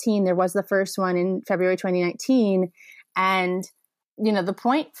 2019, there was the first one in February 2019. And, the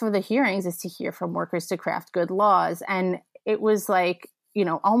point for the hearings is to hear from workers to craft good laws. And it was like,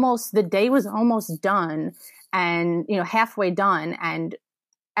 almost the day was almost done and, halfway done. And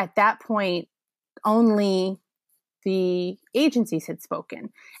at that point, only the agencies had spoken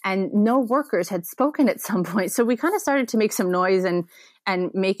and no workers had spoken at some point. So we kind of started to make some noise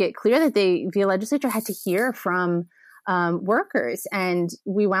and make it clear that the legislature had to hear from workers. And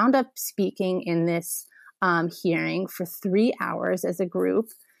we wound up speaking in this hearing for 3 hours as a group.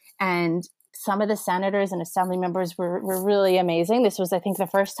 And some of the senators and assembly members were really amazing. This was, I think, the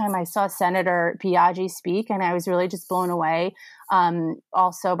first time I saw Senator Biaggi speak, and I was really just blown away.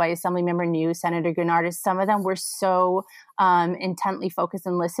 Also by Assembly Member New, Senator Gennardis. Some of them were so intently focused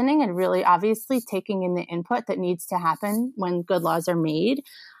and listening and really obviously taking in the input that needs to happen when good laws are made.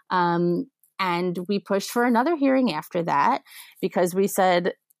 And we pushed for another hearing after that because we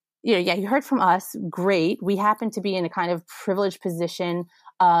said, you heard from us, great. We happen to be in a kind of privileged position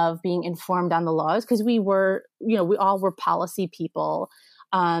of being informed on the laws because we were, we all were policy people.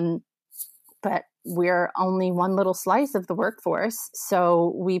 But we're only one little slice of the workforce.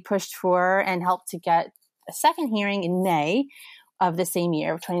 So we pushed for and helped to get a second hearing in May of the same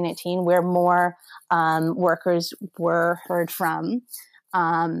year of 2019, where more workers were heard from.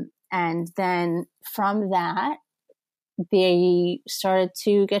 And then from that, they started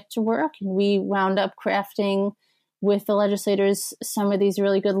to get to work, and we wound up crafting with the legislators some of these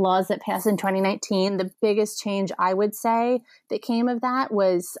really good laws that passed in 2019. The biggest change, I would say, that came of that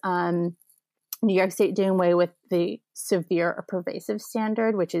was New York State doing away with the severe or pervasive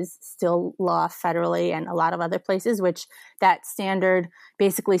standard, which is still law federally and a lot of other places, which that standard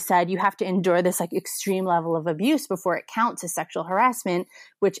basically said you have to endure this like extreme level of abuse before it counts as sexual harassment,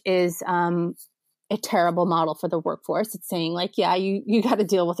 which is a terrible model for the workforce. It's saying like, yeah, you got to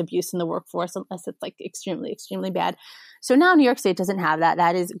deal with abuse in the workforce unless it's like extremely, extremely bad. So now New York State doesn't have that.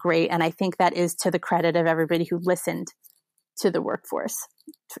 That is great. And I think that is to the credit of everybody who listened to the workforce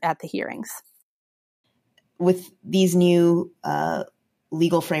at the hearings. With these new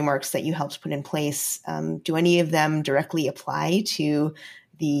legal frameworks that you helped put in place, do any of them directly apply to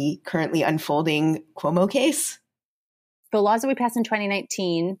the currently unfolding Cuomo case? The laws that we passed in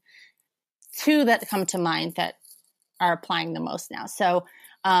 2019, two that come to mind that are applying the most now. So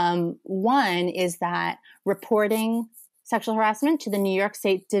one is that reporting sexual harassment to the New York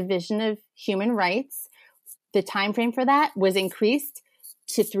State Division of Human Rights, the time frame for that was increased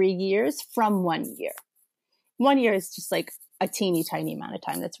to 3 years from 1 year. 1 year is just like a teeny tiny amount of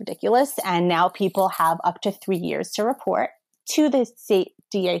time. That's ridiculous. And now people have up to 3 years to report to the state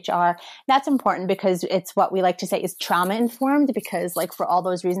DHR. That's important because it's what we like to say is trauma informed, because like for all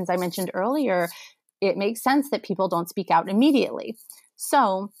those reasons I mentioned earlier, it makes sense that people don't speak out immediately.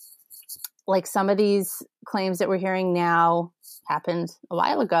 So like some of these claims that we're hearing now happened a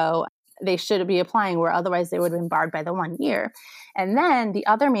while ago. They should be applying where otherwise they would have been barred by the 1 year. And then the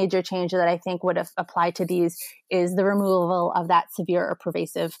other major change that I think would have applied to these is the removal of that severe or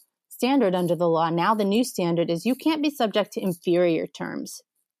pervasive standard under the law. Now the new standard is you can't be subject to inferior terms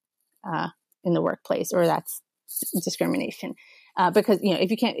in the workplace, or that's discrimination. Because,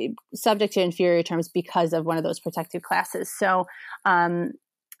 if you can't subject to inferior terms because of one of those protected classes. So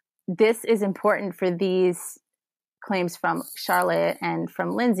this is important for these claims from Charlotte and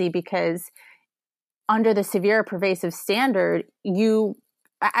from Lindsay, because under the severe pervasive standard,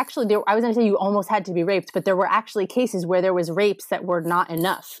 I was going to say you almost had to be raped, but there were actually cases where there was rapes that were not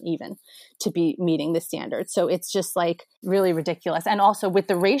enough even to be meeting the standard. So it's just like really ridiculous. And also with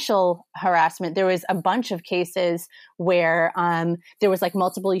the racial harassment, there was a bunch of cases where there was like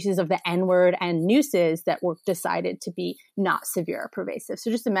multiple uses of the N-word and nooses that were decided to be not severe or pervasive.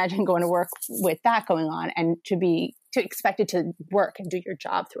 So just imagine going to work with that going on and to expected to work and do your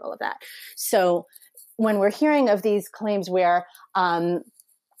job through all of that. So when we're hearing of these claims where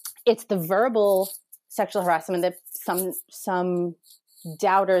it's the verbal sexual harassment that some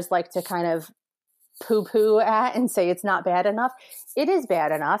doubters like to kind of poo-poo at and say it's not bad enough. It is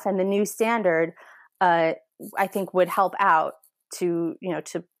bad enough, and the new standard, I think, would help out to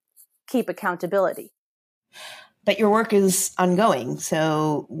keep accountability. But your work is ongoing.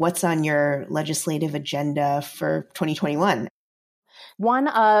 So what's on your legislative agenda for 2021? One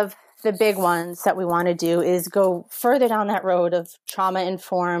of the big ones that we want to do is go further down that road of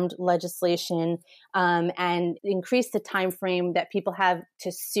trauma-informed legislation and increase the time frame that people have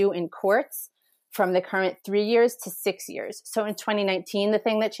to sue in courts from the current 3 years to 6 years. So in 2019, the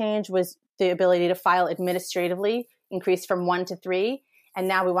thing that changed was the ability to file administratively increased from 1 to 3. And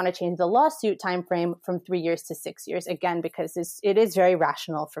now we want to change the lawsuit timeframe from 3 years to 6 years, again, because it is very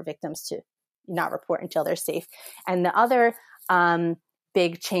rational for victims to not report until they're safe. And the other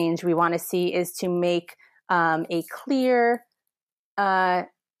big change we want to see is to make a clear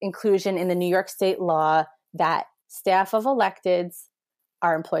inclusion in the New York State law that staff of electeds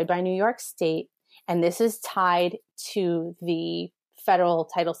are employed by New York State. And this is tied to the federal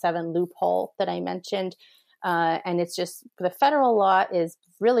Title VII loophole that I mentioned. And it's just the federal law is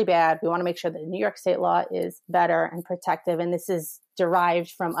really bad. We want to make sure that the New York State law is better and protective. And this is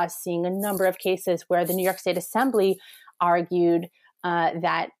derived from us seeing a number of cases where the New York State Assembly argued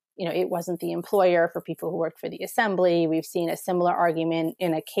that it wasn't the employer for people who worked for the Assembly. We've seen a similar argument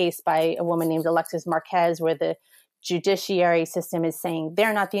in a case by a woman named Alexis Marquez, where the judiciary system is saying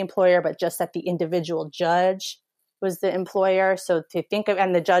they're not the employer, but just that the individual judge was the employer. So to think of,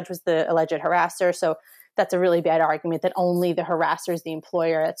 and the judge was the alleged harasser. So that's a really bad argument that only the harasser is the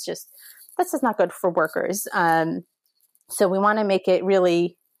employer. That's just not good for workers. So we want to make it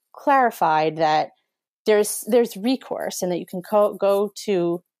really clarified that there's recourse and that you can go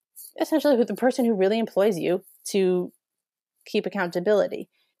to essentially the person who really employs you to keep accountability.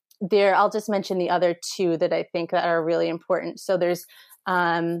 I'll just mention the other two that I think that are really important. So there's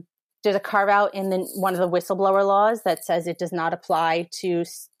a carve out in one of the whistleblower laws that says it does not apply to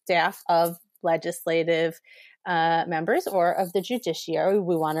staff of legislative members or of the judiciary.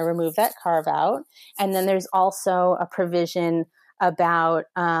 We want to remove that carve out. And then there's also a provision about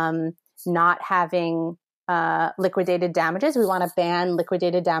not having liquidated damages. We want to ban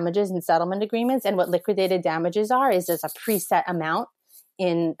liquidated damages in settlement agreements. And what liquidated damages are is there's a preset amount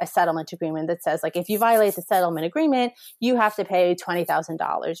in a settlement agreement that says, like, if you violate the settlement agreement, you have to pay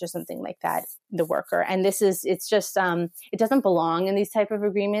 $20,000 or something like that, the worker. And it's just, it doesn't belong in these type of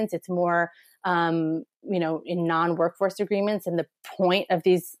agreements. It's more, in non-workforce agreements. And the point of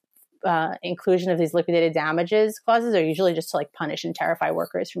these inclusion of these liquidated damages clauses are usually just to punish and terrify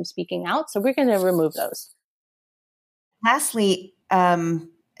workers from speaking out. So we're going to remove those. Lastly, I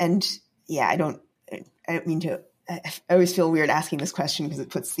don't mean to. I always feel weird asking this question because it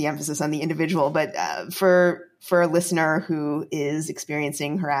puts the emphasis on the individual. But for a listener who is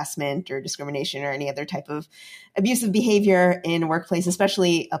experiencing harassment or discrimination or any other type of abusive behavior in a workplace,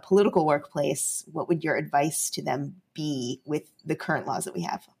 especially a political workplace, what would your advice to them be with the current laws that we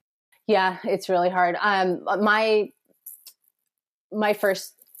have? Yeah, it's really hard. My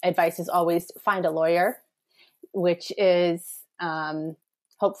first advice is always find a lawyer, which is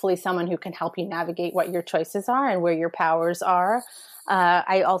hopefully someone who can help you navigate what your choices are and where your powers are.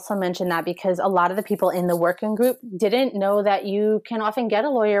 I also mention that because a lot of the people in the working group didn't know that you can often get a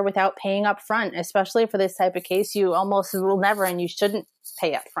lawyer without paying up front, especially for this type of case. You almost will never, and you shouldn't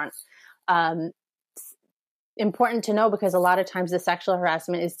pay up front. Important to know because a lot of times the sexual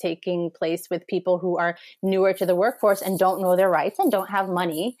harassment is taking place with people who are newer to the workforce and don't know their rights and don't have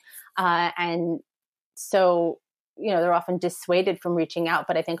money. And so, they're often dissuaded from reaching out,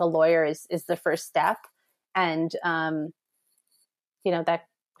 but I think a lawyer is the first step. And, that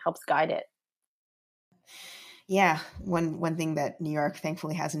helps guide it. Yeah. One thing that New York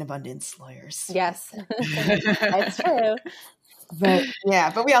thankfully has in abundance, lawyers. Yes, that's true. But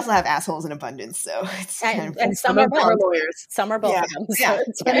we also have assholes in abundance. So it's and some are both lawyers. Some are both of them. So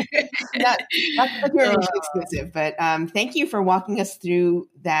not exclusive, but thank you for walking us through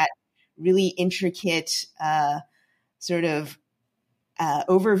that really intricate sort of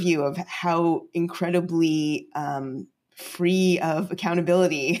overview of how incredibly free of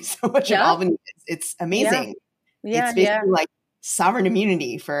accountability so much of Albany is. It's amazing. Yeah. It's basically like sovereign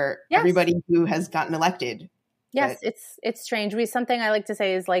immunity for everybody who has gotten elected. Yes, it's strange. Something I like to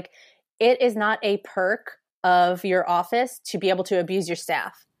say is it is not a perk of your office to be able to abuse your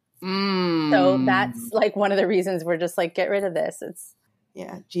staff. So that's one of the reasons we're just get rid of this.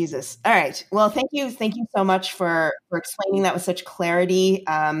 Jesus. All right. Well, thank you so much for explaining that with such clarity.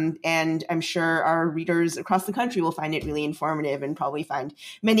 And I'm sure our readers across the country will find it really informative and probably find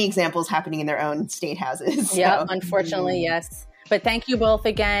many examples happening in their own state houses. Yeah, unfortunately, yes. But thank you both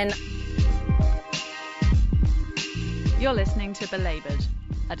again. You're listening to Belabored,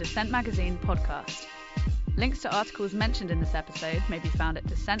 a Dissent Magazine podcast. Links to articles mentioned in this episode may be found at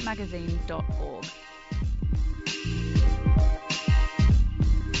dissentmagazine.org.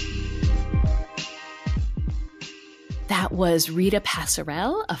 That was Rita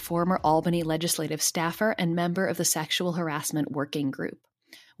Passerelle, a former Albany legislative staffer and member of the Sexual Harassment Working Group.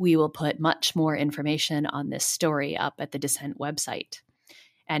 We will put much more information on this story up at the Dissent website.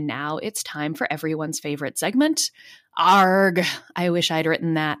 And now it's time for everyone's favorite segment, ARG. I wish I'd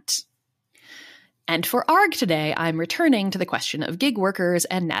written that. And for ARG today, I'm returning to the question of gig workers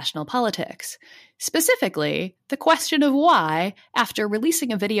and national politics. Specifically, the question of why, after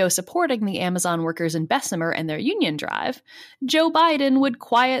releasing a video supporting the Amazon workers in Bessemer and their union drive, Joe Biden would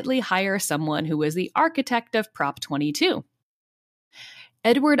quietly hire someone who was the architect of Prop 22.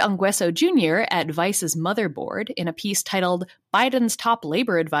 Edward Ongweso Jr. at Vice's Motherboard, in a piece titled "Biden's Top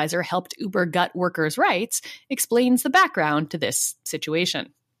Labor Advisor Helped Uber Gut Workers' Rights," explains the background to this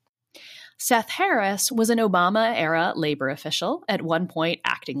situation. Seth Harris was an Obama-era labor official, at one point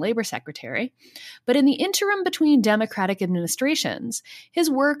acting labor secretary, but in the interim between Democratic administrations, his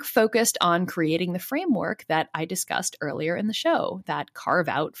work focused on creating the framework that I discussed earlier in the show, that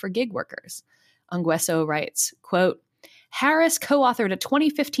carve-out for gig workers. Ongweso writes, quote, Harris co-authored a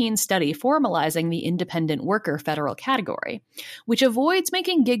 2015 study formalizing the independent worker federal category, which avoids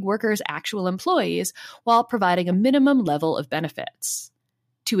making gig workers actual employees while providing a minimum level of benefits.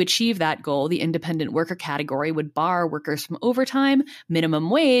 To achieve that goal, the independent worker category would bar workers from overtime, minimum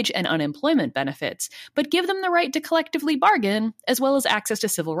wage, and unemployment benefits, but give them the right to collectively bargain, as well as access to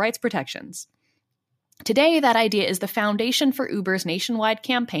civil rights protections. Today, that idea is the foundation for Uber's nationwide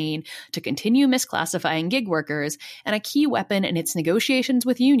campaign to continue misclassifying gig workers and a key weapon in its negotiations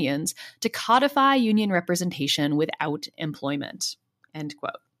with unions to codify union representation without employment. End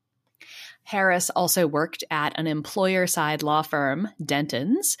quote. Harris also worked at an employer-side law firm,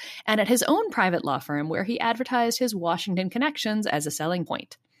 Dentons, and at his own private law firm where he advertised his Washington connections as a selling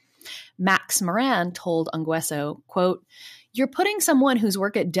point. Max Moran told Ongweso, quote, "You're putting someone whose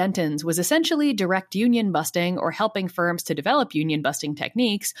work at Dentons was essentially direct union busting or helping firms to develop union busting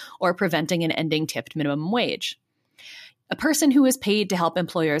techniques or preventing and ending tipped minimum wage. A person who is paid to help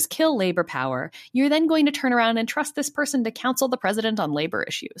employers kill labor power, you're then going to turn around and trust this person to counsel the president on labor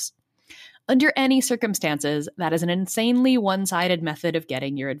issues. Under any circumstances, that is an insanely one-sided method of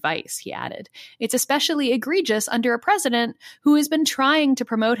getting your advice," he added. "It's especially egregious under a president who has been trying to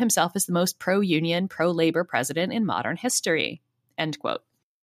promote himself as the most pro-union, pro-labor president in modern history." End quote.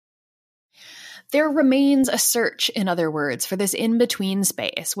 There remains a search, in other words, for this in-between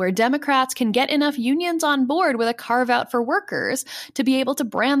space where Democrats can get enough unions on board with a carve-out for workers to be able to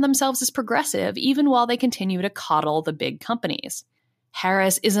brand themselves as progressive even while they continue to coddle the big companies.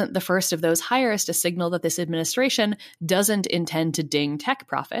 Harris isn't the first of those hires to signal that this administration doesn't intend to ding tech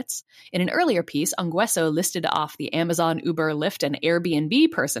profits. In an earlier piece, Ongweso listed off the Amazon, Uber, Lyft, and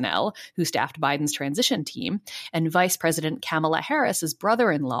Airbnb personnel who staffed Biden's transition team, and Vice President Kamala Harris's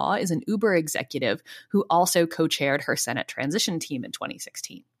brother-in-law is an Uber executive who also co-chaired her Senate transition team in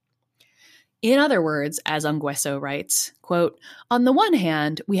 2016. In other words, as Ongweso writes, quote, "On the one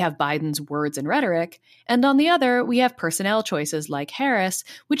hand, we have Biden's words and rhetoric, and on the other, we have personnel choices like Harris,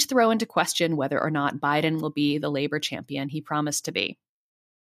 which throw into question whether or not Biden will be the labor champion he promised to be."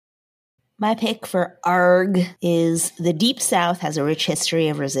 My pick for ARG is "The Deep South Has a Rich History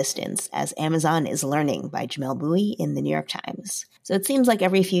of Resistance, as Amazon is Learning" by Jamelle Bouie in the New York Times. So it seems like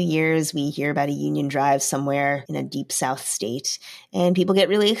every few years we hear about a union drive somewhere in a deep South state, and people get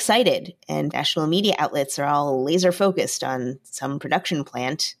really excited, and national media outlets are all laser focused on some production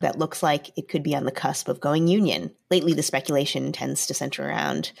plant that looks like it could be on the cusp of going union. Lately, the speculation tends to center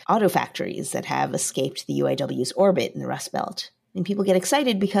around auto factories that have escaped the UAW's orbit in the Rust Belt. And people get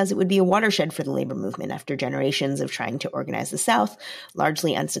excited because it would be a watershed for the labor movement after generations of trying to organize the South,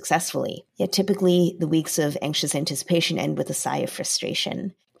 largely unsuccessfully. Yet typically, the weeks of anxious anticipation end with a sigh of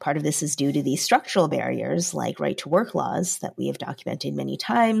frustration. Part of this is due to these structural barriers, like right-to-work laws that we have documented many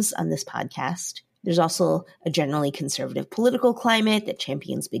times on this podcast. There's also a generally conservative political climate that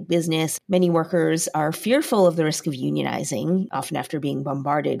champions big business. Many workers are fearful of the risk of unionizing, often after being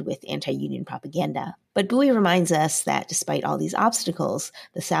bombarded with anti-union propaganda. But Bouie reminds us that despite all these obstacles,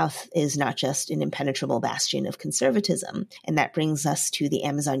 the South is not just an impenetrable bastion of conservatism, and that brings us to the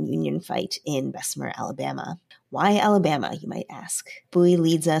Amazon union fight in Bessemer, Alabama. Why Alabama, you might ask? Bouie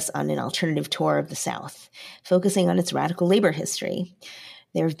leads us on an alternative tour of the South, focusing on its radical labor history.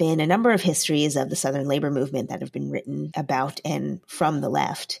 There have been a number of histories of the Southern labor movement that have been written about and from the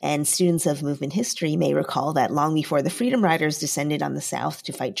left, and students of movement history may recall that long before the Freedom Riders descended on the South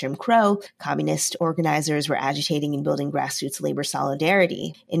to fight Jim Crow, communist organizers were agitating and building grassroots labor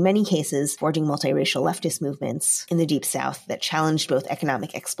solidarity, in many cases forging multiracial leftist movements in the Deep South that challenged both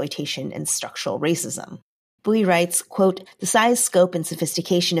economic exploitation and structural racism. Bowie writes, quote, "The size, scope, and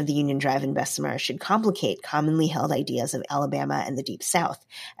sophistication of the Union Drive in Bessemer should complicate commonly held ideas of Alabama and the Deep South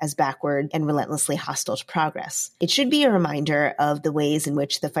as backward and relentlessly hostile to progress. It should be a reminder of the ways in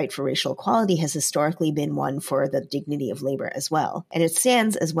which the fight for racial equality has historically been one for the dignity of labor as well. And it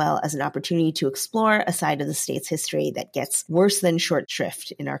stands as well as an opportunity to explore a side of the state's history that gets worse than short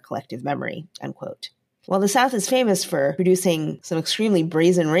shrift in our collective memory," unquote. While the South is famous for producing some extremely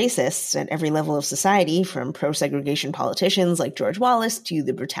brazen racists at every level of society, from pro-segregation politicians like George Wallace to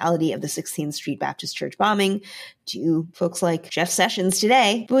the brutality of the 16th Street Baptist Church bombing, to folks like Jeff Sessions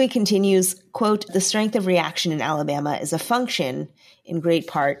today, Bowie continues, quote, "The strength of reaction in Alabama is a function, in great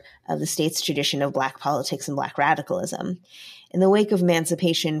part, of the state's tradition of Black politics and Black radicalism. In the wake of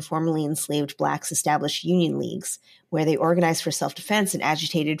emancipation, formerly enslaved Blacks established union leagues, where they organized for self-defense and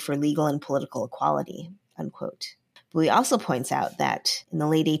agitated for legal and political equality," unquote. Bowie also points out that in the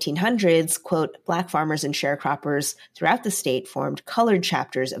late 1800s, quote, "Black farmers and sharecroppers throughout the state formed colored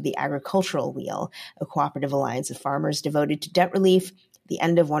chapters of the Agricultural Wheel, a cooperative alliance of farmers devoted to debt relief, the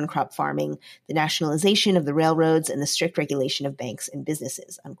end of one-crop farming, the nationalization of the railroads, and the strict regulation of banks and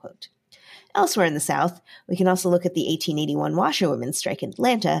businesses," unquote. Elsewhere in the South, we can also look at the 1881 washerwomen's strike in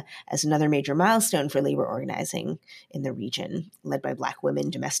Atlanta as another major milestone for labor organizing in the region, led by Black women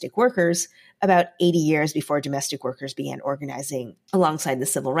domestic workers, about 80 years before domestic workers began organizing alongside the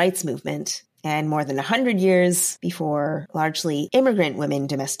civil rights movement, and more than 100 years before largely immigrant women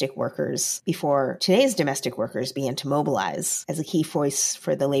domestic workers, before today's domestic workers began to mobilize as a key voice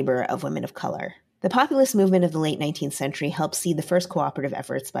for the labor of women of color. The populist movement of the late 19th century helped see the first cooperative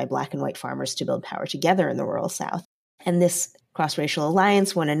efforts by Black and white farmers to build power together in the rural South. And this cross-racial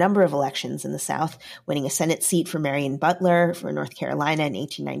alliance won a number of elections in the South, winning a Senate seat for Marion Butler for North Carolina in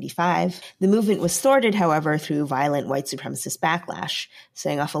 1895. The movement was thwarted, however, through violent white supremacist backlash,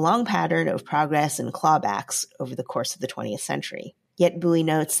 setting off a long pattern of progress and clawbacks over the course of the 20th century. Yet Bowie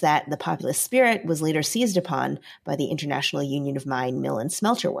notes that the populist spirit was later seized upon by the International Union of Mine, Mill, and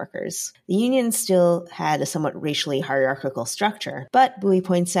Smelter Workers. The union still had a somewhat racially hierarchical structure, but Bowie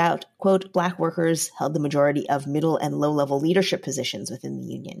points out, quote, "Black workers held the majority of middle and low-level leadership positions within the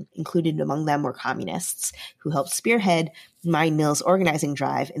union. Included among them were communists, who helped spearhead Mine Mill's organizing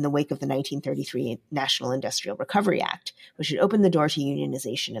drive in the wake of the 1933 National Industrial Recovery Act, which had opened the door to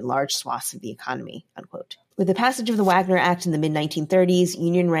unionization in large swaths of the economy," unquote. With the passage of the Wagner Act in the mid-1930s,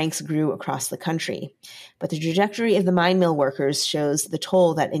 union ranks grew across the country. But the trajectory of the mine mill workers shows the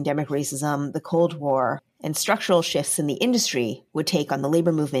toll that endemic racism, the Cold War, and structural shifts in the industry would take on the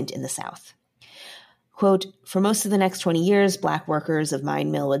labor movement in the South. Quote, "For most of the next 20 years, Black workers of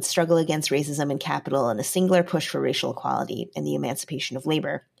mine mill would struggle against racism and capital in a singular push for racial equality and the emancipation of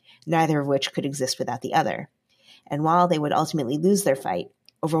labor, neither of which could exist without the other. And while they would ultimately lose their fight,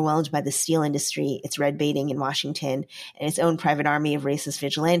 overwhelmed by the steel industry, its red baiting in Washington, and its own private army of racist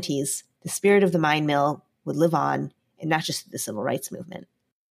vigilantes, the spirit of the mine mill would live on, and not just the civil rights movement."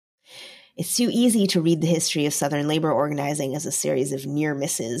 It's too easy to read the history of Southern labor organizing as a series of near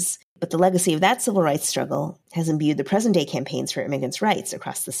misses, but the legacy of that civil rights struggle has imbued the present-day campaigns for immigrants' rights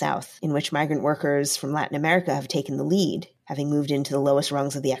across the South, in which migrant workers from Latin America have taken the lead, having moved into the lowest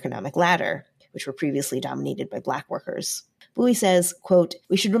rungs of the economic ladder, which were previously dominated by Black workers. Bowie says, quote,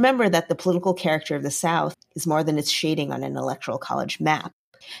 "We should remember that the political character of the South is more than its shading on an electoral college map,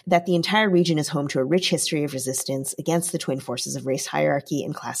 that the entire region is home to a rich history of resistance against the twin forces of race hierarchy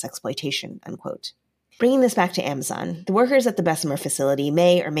and class exploitation," unquote. Bringing this back to Amazon, the workers at the Bessemer facility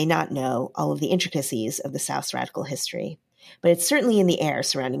may or may not know all of the intricacies of the South's radical history, but it's certainly in the air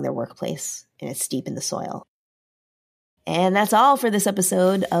surrounding their workplace, and it's deep in the soil. And that's all for this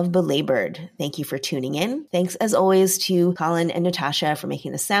episode of Belabored. Thank you for tuning in. Thanks, as always, to Colin and Natasha for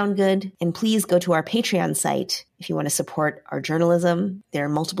making this sound good. And please go to our Patreon site if you want to support our journalism. There are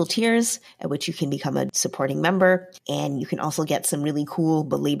multiple tiers at which you can become a supporting member. And you can also get some really cool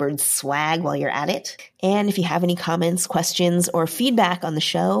Belabored swag while you're at it. And if you have any comments, questions, or feedback on the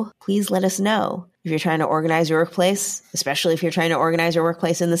show, please let us know. If you're trying to organize your workplace, especially if you're trying to organize your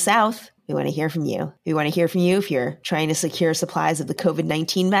workplace in the South, we want to hear from you. We want to hear from you if you're trying to secure supplies of the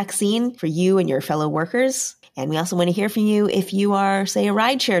COVID-19 vaccine for you and your fellow workers. And we also want to hear from you if you are, say, a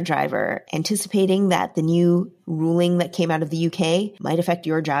rideshare driver, anticipating that the new ruling that came out of the UK might affect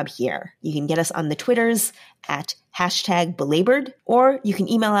your job here. You can get us on the Twitters at #belabored, or you can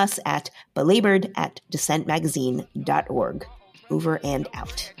email us at belabored@dissentmagazine.org. Over and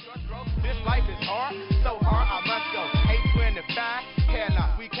out.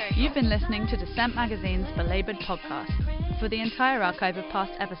 You've been listening to Dissent Magazine's Belabored podcast. For the entire archive of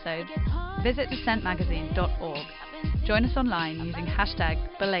past episodes, visit dissentmagazine.org. Join us online using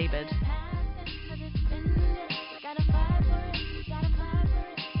 #belabored.